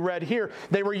 2:46, as we read here,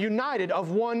 they were united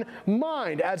of one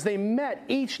mind as they met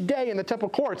each day in the temple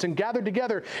courts and gathered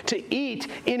together to eat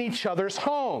in each other's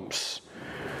homes.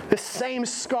 The same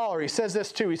scholar, he says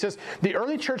this too. He says, the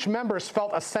early church members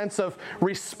felt a sense of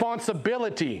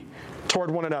responsibility toward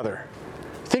one another.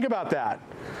 Think about that.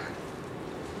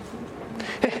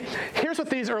 Here's what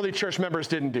these early church members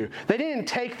didn't do. They didn't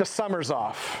take the summers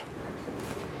off.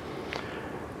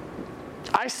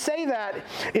 I say that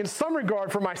in some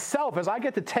regard for myself, as I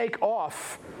get to take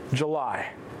off July.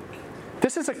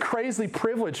 This is a crazy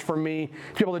privilege for me to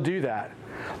be able to do that.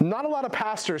 Not a lot of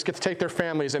pastors get to take their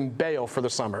families and bail for the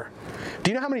summer.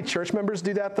 Do you know how many church members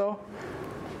do that, though?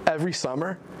 Every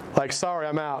summer? Like, sorry,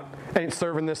 I'm out. Ain't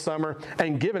serving this summer.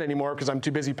 Ain't giving anymore because I'm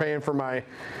too busy paying for my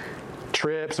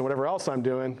trips and whatever else I'm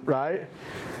doing, right?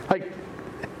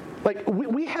 Like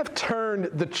we have turned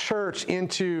the church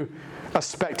into a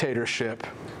spectatorship.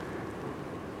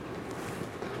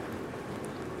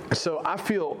 So I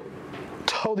feel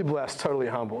totally blessed, totally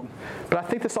humbled. But I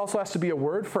think this also has to be a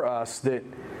word for us that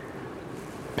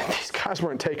these guys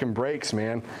weren't taking breaks,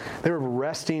 man. They were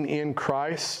resting in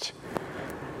Christ,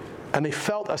 and they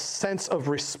felt a sense of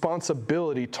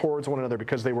responsibility towards one another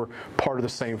because they were part of the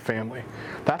same family.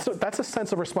 That's a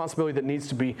sense of responsibility that needs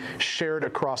to be shared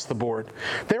across the board.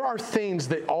 There are things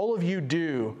that all of you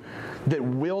do that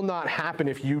will not happen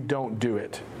if you don't do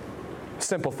it.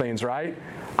 Simple things, right?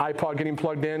 iPod getting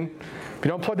plugged in. If you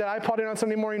don't plug that iPod in on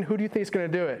Sunday morning, who do you think is going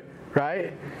to do it,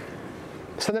 right?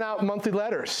 Sending out monthly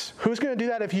letters. Who's going to do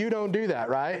that if you don't do that,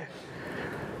 right?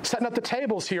 Setting up the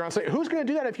tables here on Sunday. Who's going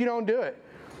to do that if you don't do it?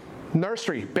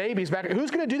 Nursery, babies back.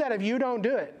 Who's going to do that if you don't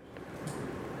do it?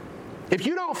 If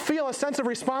you don't feel a sense of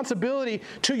responsibility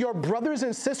to your brothers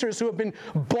and sisters who have been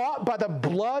bought by the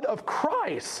blood of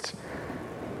Christ,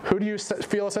 who do you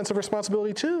feel a sense of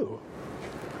responsibility to?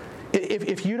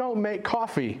 If you don't make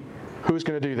coffee, who's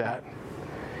going to do that?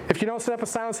 If you don't set up a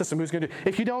sound system, who's going to do it?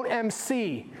 If you don't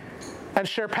MC and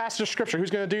share passage of Scripture, who's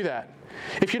going to do that?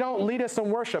 If you don't lead us in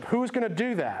worship, who's going to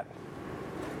do that?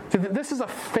 This is a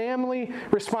family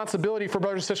responsibility for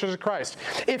brothers and sisters of Christ.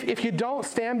 If you don't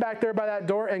stand back there by that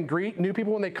door and greet new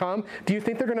people when they come, do you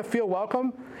think they're going to feel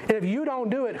welcome? And if you don't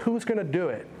do it, who's going to do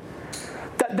it?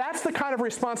 That's the kind of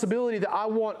responsibility that I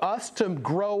want us to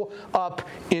grow up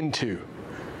into,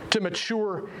 to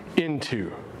mature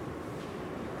into.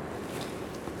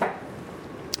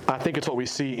 I think it's what we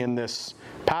see in this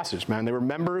passage, man. They were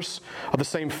members of the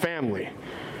same family.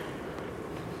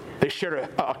 They shared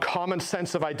a common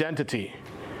sense of identity.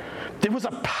 There was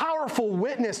a powerful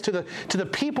witness to the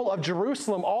people of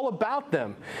Jerusalem all about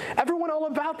them. Everyone all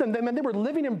about them. They were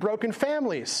living in broken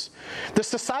families. The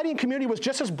society and community was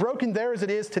just as broken there as it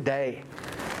is today.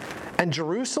 And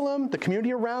Jerusalem, the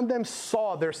community around them,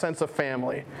 saw their sense of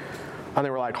family. And they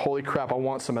were like, holy crap, I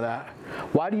want some of that.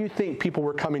 Why do you think people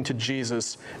were coming to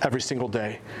Jesus every single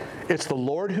day? It's the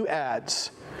Lord who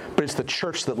adds, but it's the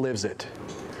church that lives it.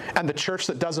 And the church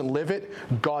that doesn't live it,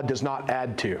 God does not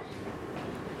add to.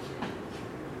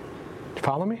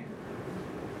 Follow me?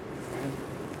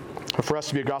 For us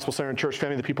to be a gospel-centered church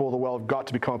family, the people of the well have got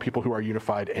to become people who are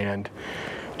unified and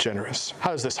generous.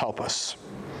 How does this help us?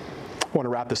 I want to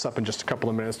wrap this up in just a couple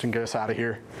of minutes and get us out of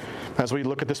here. As we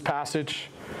look at this passage,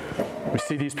 we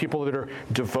see these people that are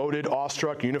devoted,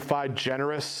 awestruck, unified,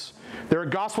 generous. They're a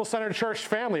gospel-centered church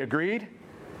family, agreed?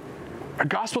 A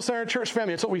gospel-centered church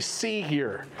family. It's what we see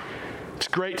here. It's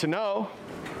great to know.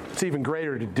 It's even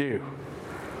greater to do.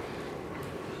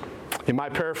 In my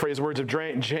paraphrase words of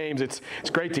James, it's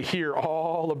great to hear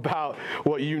all about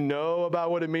what you know about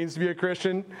what it means to be a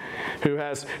Christian who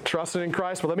has trusted in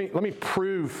Christ. But let me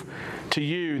prove to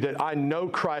you that I know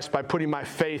Christ by putting my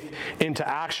faith into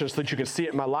action so that you can see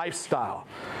it in my lifestyle.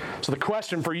 So the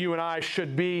question for you and I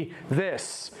should be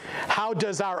this: how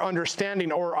does our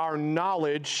understanding or our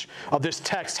knowledge of this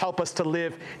text help us to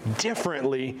live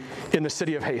differently in the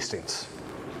city of Hastings?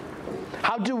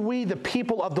 How do we, the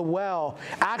people of the well,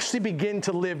 actually begin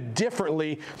to live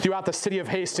differently throughout the city of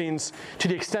Hastings to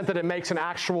the extent that it makes an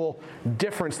actual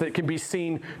difference that can be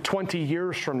seen 20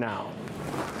 years from now?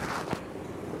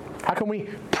 How can we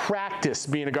practice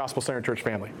being a gospel-centered church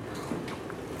family?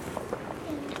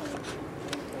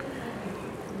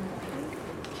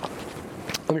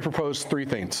 Let me propose 3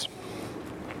 things.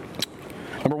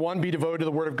 Number 1, be devoted to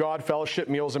the Word of God, fellowship,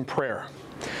 meals, and prayer.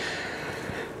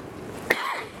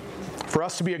 For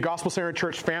us to be a gospel-centered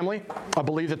church family, I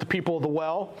believe that the people of the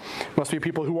well must be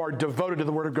people who are devoted to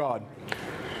the Word of God,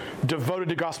 devoted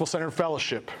to gospel-centered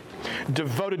fellowship,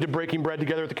 devoted to breaking bread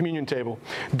together at the communion table,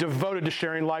 devoted to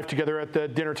sharing life together at the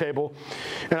dinner table.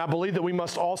 And I believe that we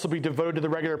must also be devoted to the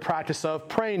regular practice of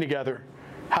praying together.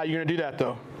 How are you going to do that,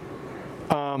 though?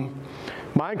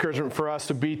 My encouragement for us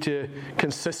would be to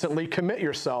consistently commit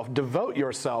yourself, devote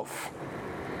yourself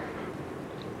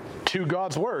to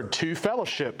God's Word, to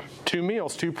fellowship, to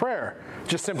meals, to prayer.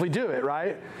 Just simply do it,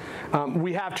 right?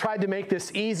 We have tried to make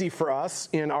this easy for us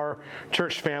in our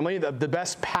church family. The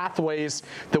best pathways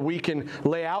that we can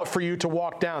lay out for you to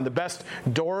walk down, the best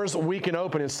doors we can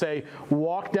open and say,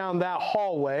 walk down that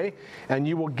hallway and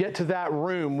you will get to that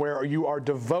room where you are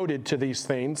devoted to these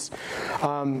things,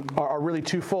 are really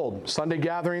twofold. Sunday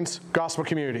gatherings, gospel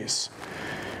communities.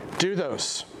 Do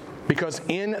those. Because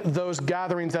in those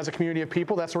gatherings as a community of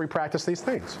people, that's where we practice these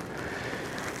things.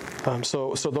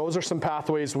 So those are some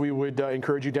pathways we would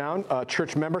encourage you down.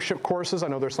 Church membership courses. I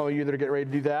know there's some of you that are getting ready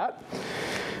to do that.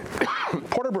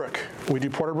 Porterbrook. We do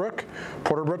Porterbrook.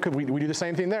 Porterbrook, we do the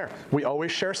same thing there. We always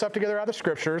share stuff together out of the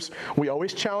Scriptures. We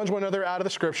always challenge one another out of the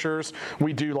Scriptures.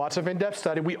 We do lots of in-depth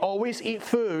study. We always eat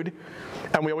food,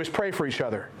 and we always pray for each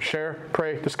other. Share,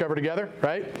 pray, discover together,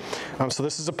 right? So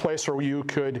this is a place where you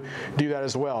could do that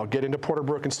as well. Get into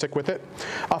Porterbrook and stick with it.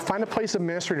 Find a place of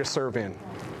ministry to serve in.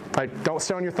 Like, don't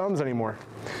sit on your thumbs anymore.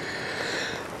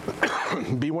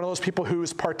 Be one of those people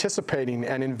who's participating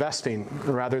and investing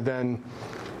rather than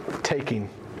taking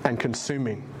and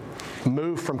consuming.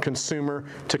 Move from consumer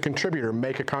to contributor.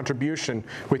 Make a contribution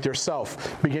with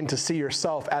yourself. Begin to see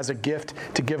yourself as a gift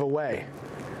to give away.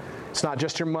 It's not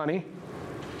just your money.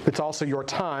 It's also your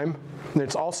time. And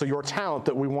it's also your talent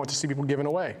that we want to see people giving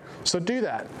away. So do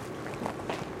that.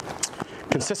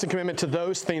 Consistent commitment to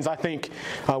those things, I think,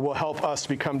 will help us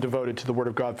become devoted to the Word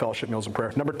of God, fellowship, meals, and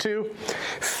prayer. Number 2,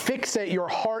 fixate your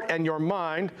heart and your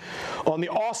mind on the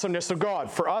awesomeness of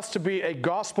God. For us to be a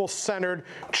gospel-centered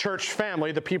church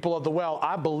family, the people of the well,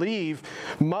 I believe,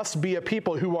 must be a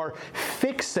people who are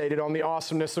fixated on the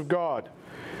awesomeness of God.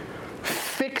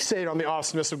 Fixate on the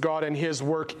awesomeness of God and His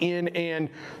work in and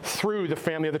through the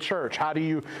family of the church. How do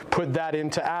you put that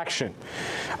into action?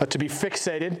 To be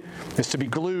fixated is to be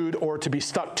glued or to be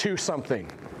stuck to something.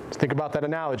 Think about that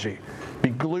analogy. Be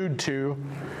glued to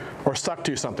or stuck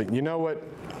to something. You know what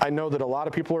I know that a lot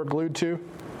of people are glued to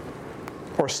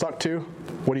or stuck to?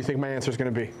 What do you think my answer is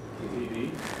going to be?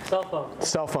 Cell phone.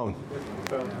 Cell phone.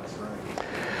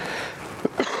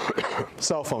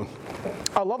 Cell phone.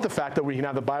 I love the fact that we can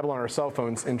have the Bible on our cell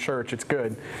phones in church. It's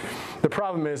good. The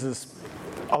problem is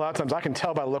a lot of times I can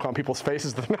tell by the look on people's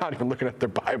faces that they're not even looking at their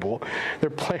Bible. They're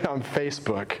playing on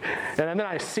Facebook. And then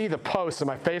I see the posts in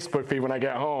my Facebook feed when I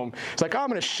get home. It's like, oh, I'm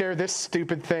going to share this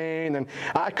stupid thing, and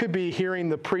I could be hearing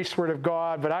the preached word of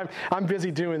God, but I'm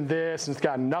busy doing this, and it's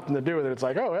got nothing to do with it. It's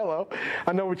like, oh, hello.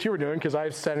 I know what you were doing because I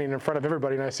was standing in front of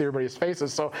everybody, and I see everybody's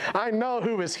faces, so I know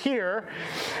who is here.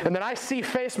 And then I see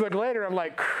Facebook later, I'm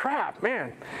like, crap,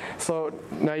 man. So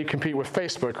now you compete with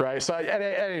Facebook, right? So at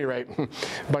any rate,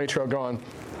 bunny trail going.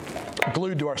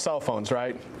 Glued to our cell phones,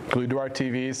 right? Glued to our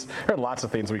TVs. There are lots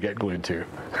of things we get glued to.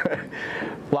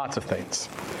 Lots of things.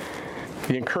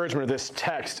 The encouragement of this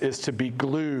text is to be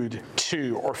glued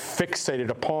to or fixated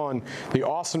upon the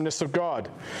awesomeness of God.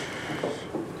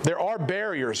 There are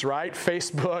barriers, right?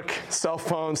 Facebook, cell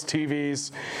phones,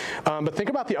 TVs. But think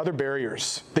about the other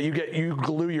barriers that you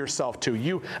glue yourself to.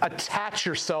 You attach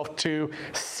yourself to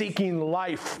seeking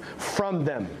life from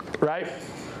them, right?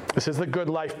 This is the good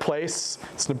life place.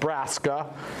 It's Nebraska.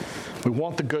 We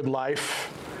want the good life.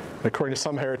 According to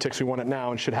some heretics, we want it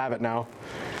now and should have it now.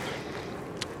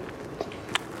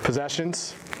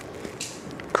 Possessions,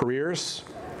 careers,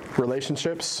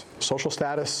 relationships, social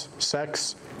status,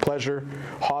 sex, pleasure,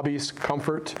 hobbies,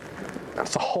 comfort.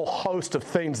 That's a whole host of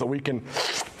things that we can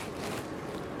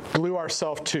glue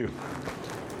ourselves to.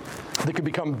 They can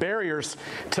become barriers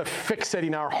to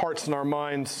fixating our hearts and our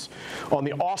minds on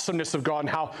the awesomeness of God and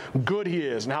how good He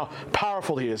is and how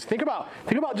powerful He is. Think about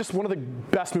just one of the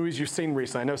best movies you've seen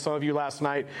recently. I know some of you last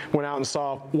night went out and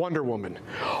saw Wonder Woman.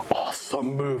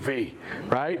 Awesome movie,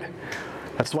 right?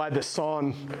 That's why this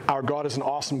song, Our God is an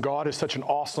Awesome God, is such an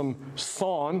awesome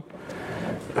song.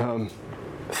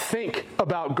 Think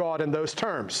about God in those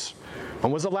terms.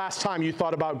 When was the last time you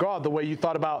thought about God the way you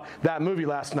thought about that movie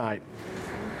last night?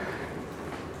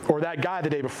 Or that guy the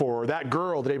day before, or that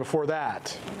girl the day before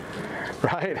that,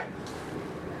 right?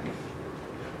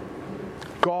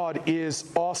 God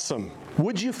is awesome.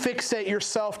 Would you fixate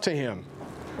yourself to Him?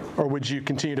 Or would you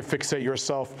continue to fixate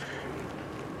yourself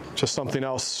to something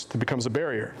else that becomes a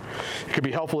barrier? It could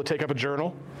be helpful to take up a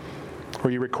journal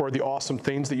where you record the awesome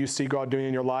things that you see God doing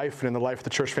in your life and in the life of the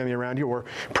church family around you, or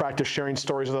practice sharing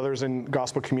stories with others in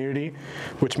gospel community,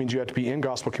 which means you have to be in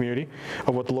gospel community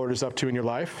of what the Lord is up to in your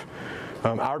life.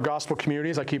 Our gospel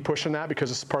communities, I keep pushing that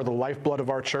because it's part of the lifeblood of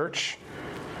our church.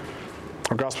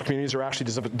 Our gospel communities are actually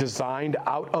designed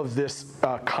out of this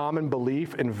common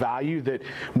belief and value that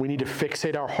we need to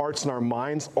fixate our hearts and our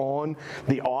minds on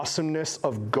the awesomeness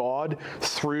of God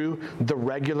through the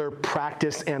regular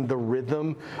practice and the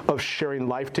rhythm of sharing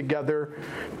life together,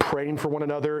 praying for one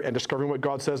another, and discovering what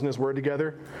God says in His Word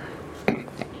together.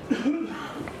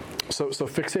 So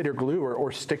fixate or glue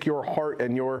or stick your heart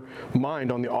and your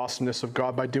mind on the awesomeness of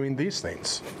God by doing these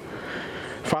things.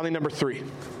 Finally, number 3,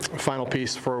 final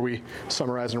piece before we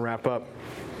summarize and wrap up.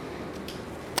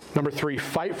 Number 3,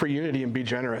 fight for unity and be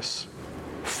generous.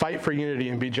 Fight for unity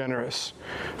and be generous.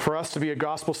 For us to be a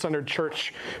gospel-centered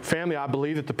church family, I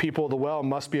believe that the people of the well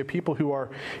must be a people who are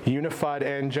unified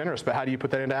and generous. But how do you put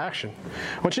that into action?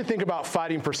 I want you to think about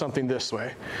fighting for something this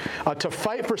way. To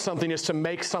fight for something is to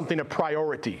make something a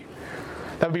priority.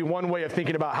 That would be one way of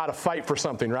thinking about how to fight for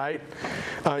something, right?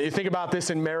 You think about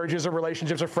this in marriages or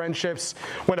relationships or friendships.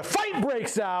 When a fight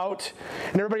breaks out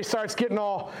and everybody starts getting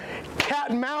all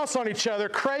cat and mouse on each other,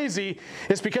 crazy,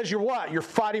 it's because you're what? You're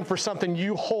fighting for something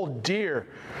you hold dear.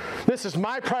 This is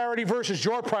my priority versus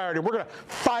your priority. We're going to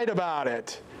fight about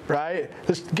it, right?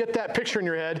 Just get that picture in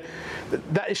your head.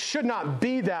 That it should not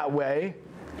be that way.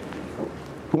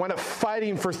 We wind up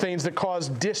fighting for things that cause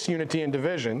disunity and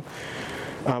division.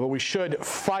 But we should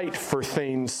fight for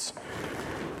things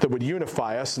that would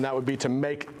unify us, and that would be to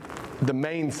make the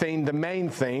main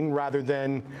thing rather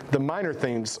than the minor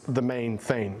things the main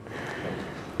thing.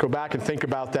 Go back and think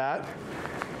about that.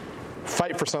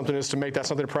 Fight for something is to make that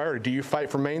something a priority. Do you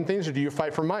fight for main things or do you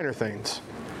fight for minor things?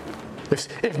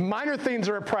 If minor things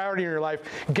are a priority in your life,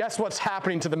 guess what's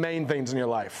happening to the main things in your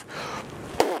life?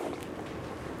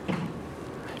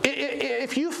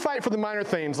 If you fight for the minor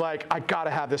things like, I got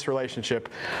to have this relationship,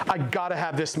 I got to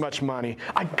have this much money,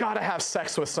 I got to have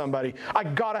sex with somebody, I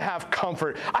got to have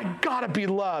comfort, I got to be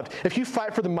loved. If you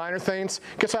fight for the minor things,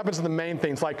 guess what happens to the main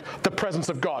things like the presence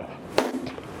of God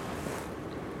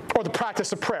or the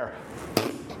practice of prayer,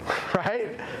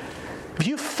 right? If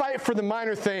you fight for the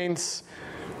minor things,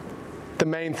 the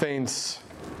main things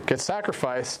get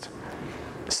sacrificed.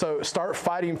 So start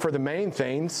fighting for the main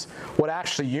things, what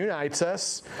actually unites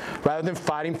us, rather than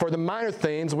fighting for the minor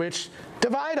things which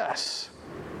divide us.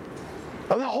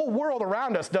 The whole world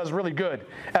around us does really good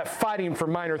at fighting for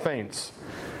minor things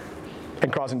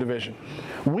and causing division.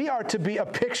 We are to be a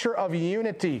picture of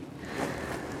unity.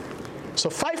 So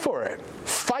fight for it.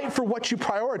 Fight for what you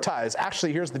prioritize.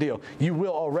 Actually, here's the deal. You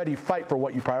will already fight for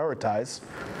what you prioritize.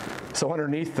 So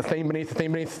underneath the thing, beneath the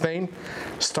thing, beneath the thing,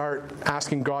 start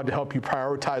asking God to help you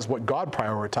prioritize what God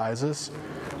prioritizes.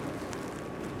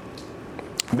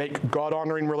 Make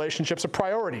God-honoring relationships a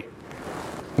priority.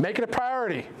 Make it a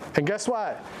priority. And guess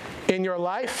what? In your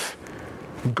life,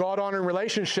 God-honoring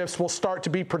relationships will start to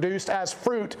be produced as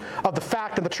fruit of the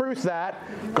fact and the truth that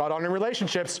God-honoring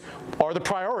relationships are the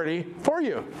priority for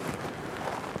you.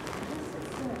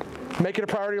 Make it a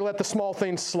priority to let the small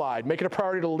things slide. Make it a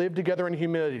priority to live together in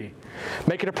humility.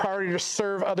 Make it a priority to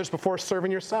serve others before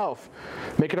serving yourself.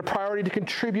 Make it a priority to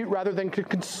contribute rather than to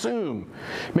consume.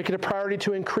 Make it a priority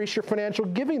to increase your financial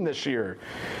giving this year.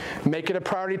 Make it a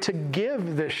priority to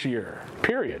give this year,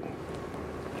 period.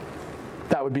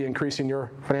 That would be increasing your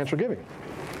financial giving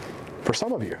for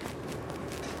some of you.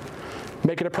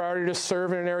 Make it a priority to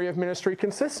serve in an area of ministry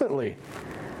consistently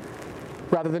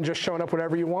rather than just showing up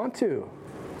whenever you want to.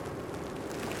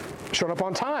 Showing up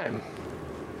on time.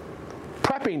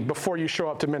 Prepping before you show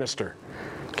up to minister.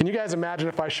 Can you guys imagine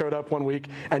if I showed up one week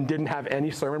and didn't have any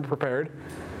sermon prepared?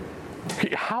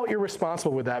 How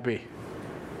irresponsible would that be?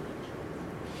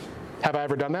 Have I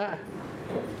ever done that?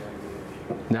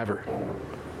 Never.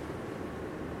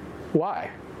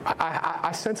 Why?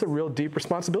 I sense a real deep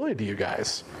responsibility to you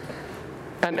guys.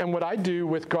 And what I do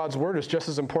with God's Word is just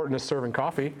as important as serving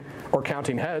coffee or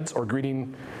counting heads or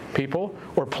greeting people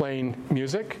or playing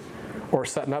music or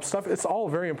setting up stuff. It's all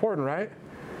very important, right?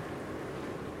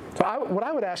 So what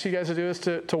I would ask you guys to do is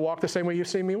to walk the same way you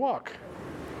see me walk.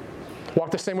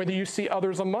 Walk the same way that you see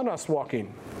others among us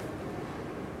walking.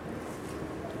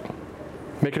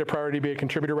 Make it a priority to be a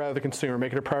contributor rather than a consumer.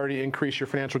 Make it a priority to increase your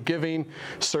financial giving.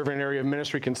 Serve in an area of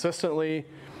ministry consistently.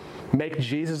 Make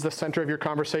Jesus the center of your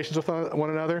conversations with one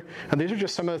another. And these are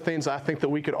just some of the things I think that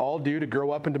we could all do to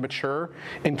grow up and to mature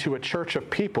into a church of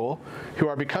people who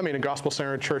are becoming a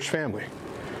gospel-centered church family.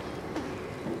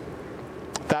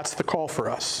 That's the call for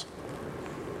us.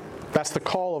 That's the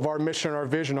call of our mission and our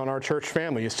vision on our church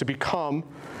family, is to become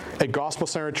a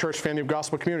gospel-centered church family of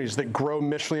gospel communities that grow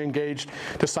missionally engaged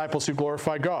disciples who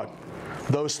glorify God.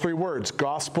 Those three words,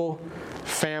 gospel,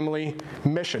 family,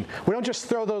 mission. We don't just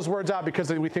throw those words out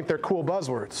because we think they're cool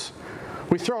buzzwords.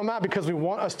 We throw them out because we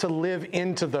want us to live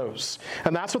into those.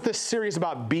 And that's what this series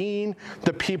about being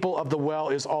the people of the well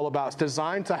is all about. It's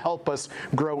designed to help us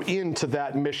grow into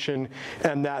that mission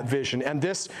and that vision. And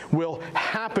this will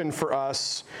happen for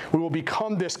us. We will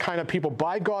become this kind of people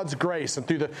by God's grace and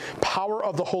through the power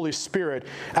of the Holy Spirit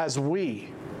as we,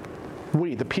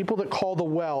 the people that call the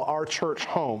well our church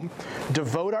home,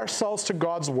 devote ourselves to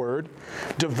God's Word,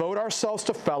 devote ourselves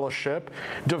to fellowship,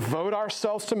 devote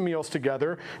ourselves to meals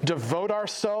together, devote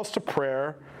ourselves to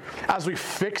prayer, as we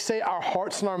fixate our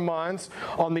hearts and our minds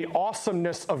on the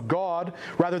awesomeness of God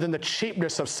rather than the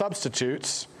cheapness of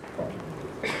substitutes,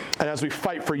 and as we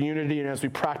fight for unity and as we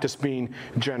practice being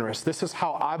generous. This is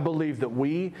how I believe that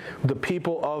we, the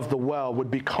people of the well, would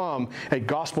become a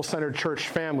gospel-centered church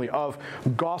family of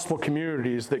gospel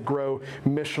communities that grow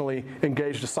missionally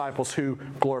engaged disciples who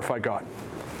glorify God.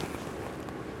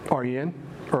 Are you in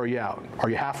or are you out?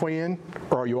 Are you halfway in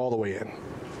or are you all the way in?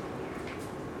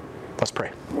 Let's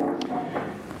pray.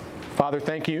 Father,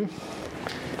 thank you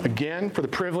again for the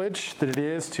privilege that it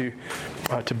is to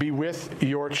be with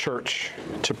your church,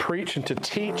 to preach and to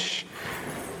teach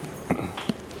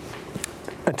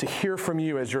and to hear from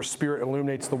you as your Spirit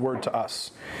illuminates the Word to us.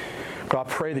 God, I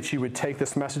pray that you would take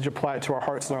this message, apply it to our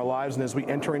hearts and our lives, and as we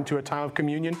enter into a time of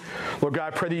communion, Lord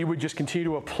God, I pray that you would just continue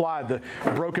to apply the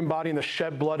broken body and the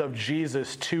shed blood of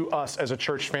Jesus to us as a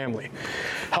church family.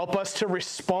 Help us to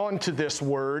respond to this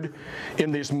word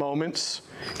in these moments,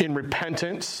 in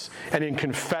repentance and in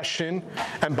confession,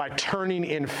 and by turning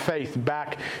in faith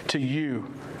back to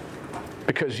you,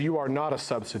 because you are not a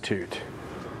substitute.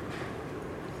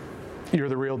 You're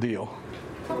the real deal,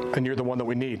 and you're the one that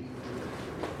we need.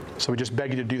 So we just beg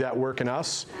you to do that work in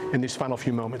us in these final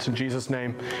few moments. In Jesus'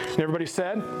 name. And everybody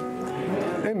said,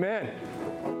 Amen.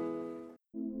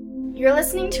 You're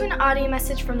listening to an audio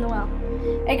message from The Well,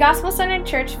 a gospel-centered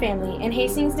church family in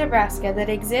Hastings, Nebraska that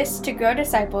exists to grow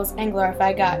disciples and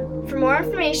glorify God. For more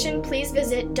information, please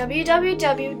visit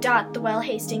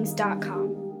www.thewellhastings.com.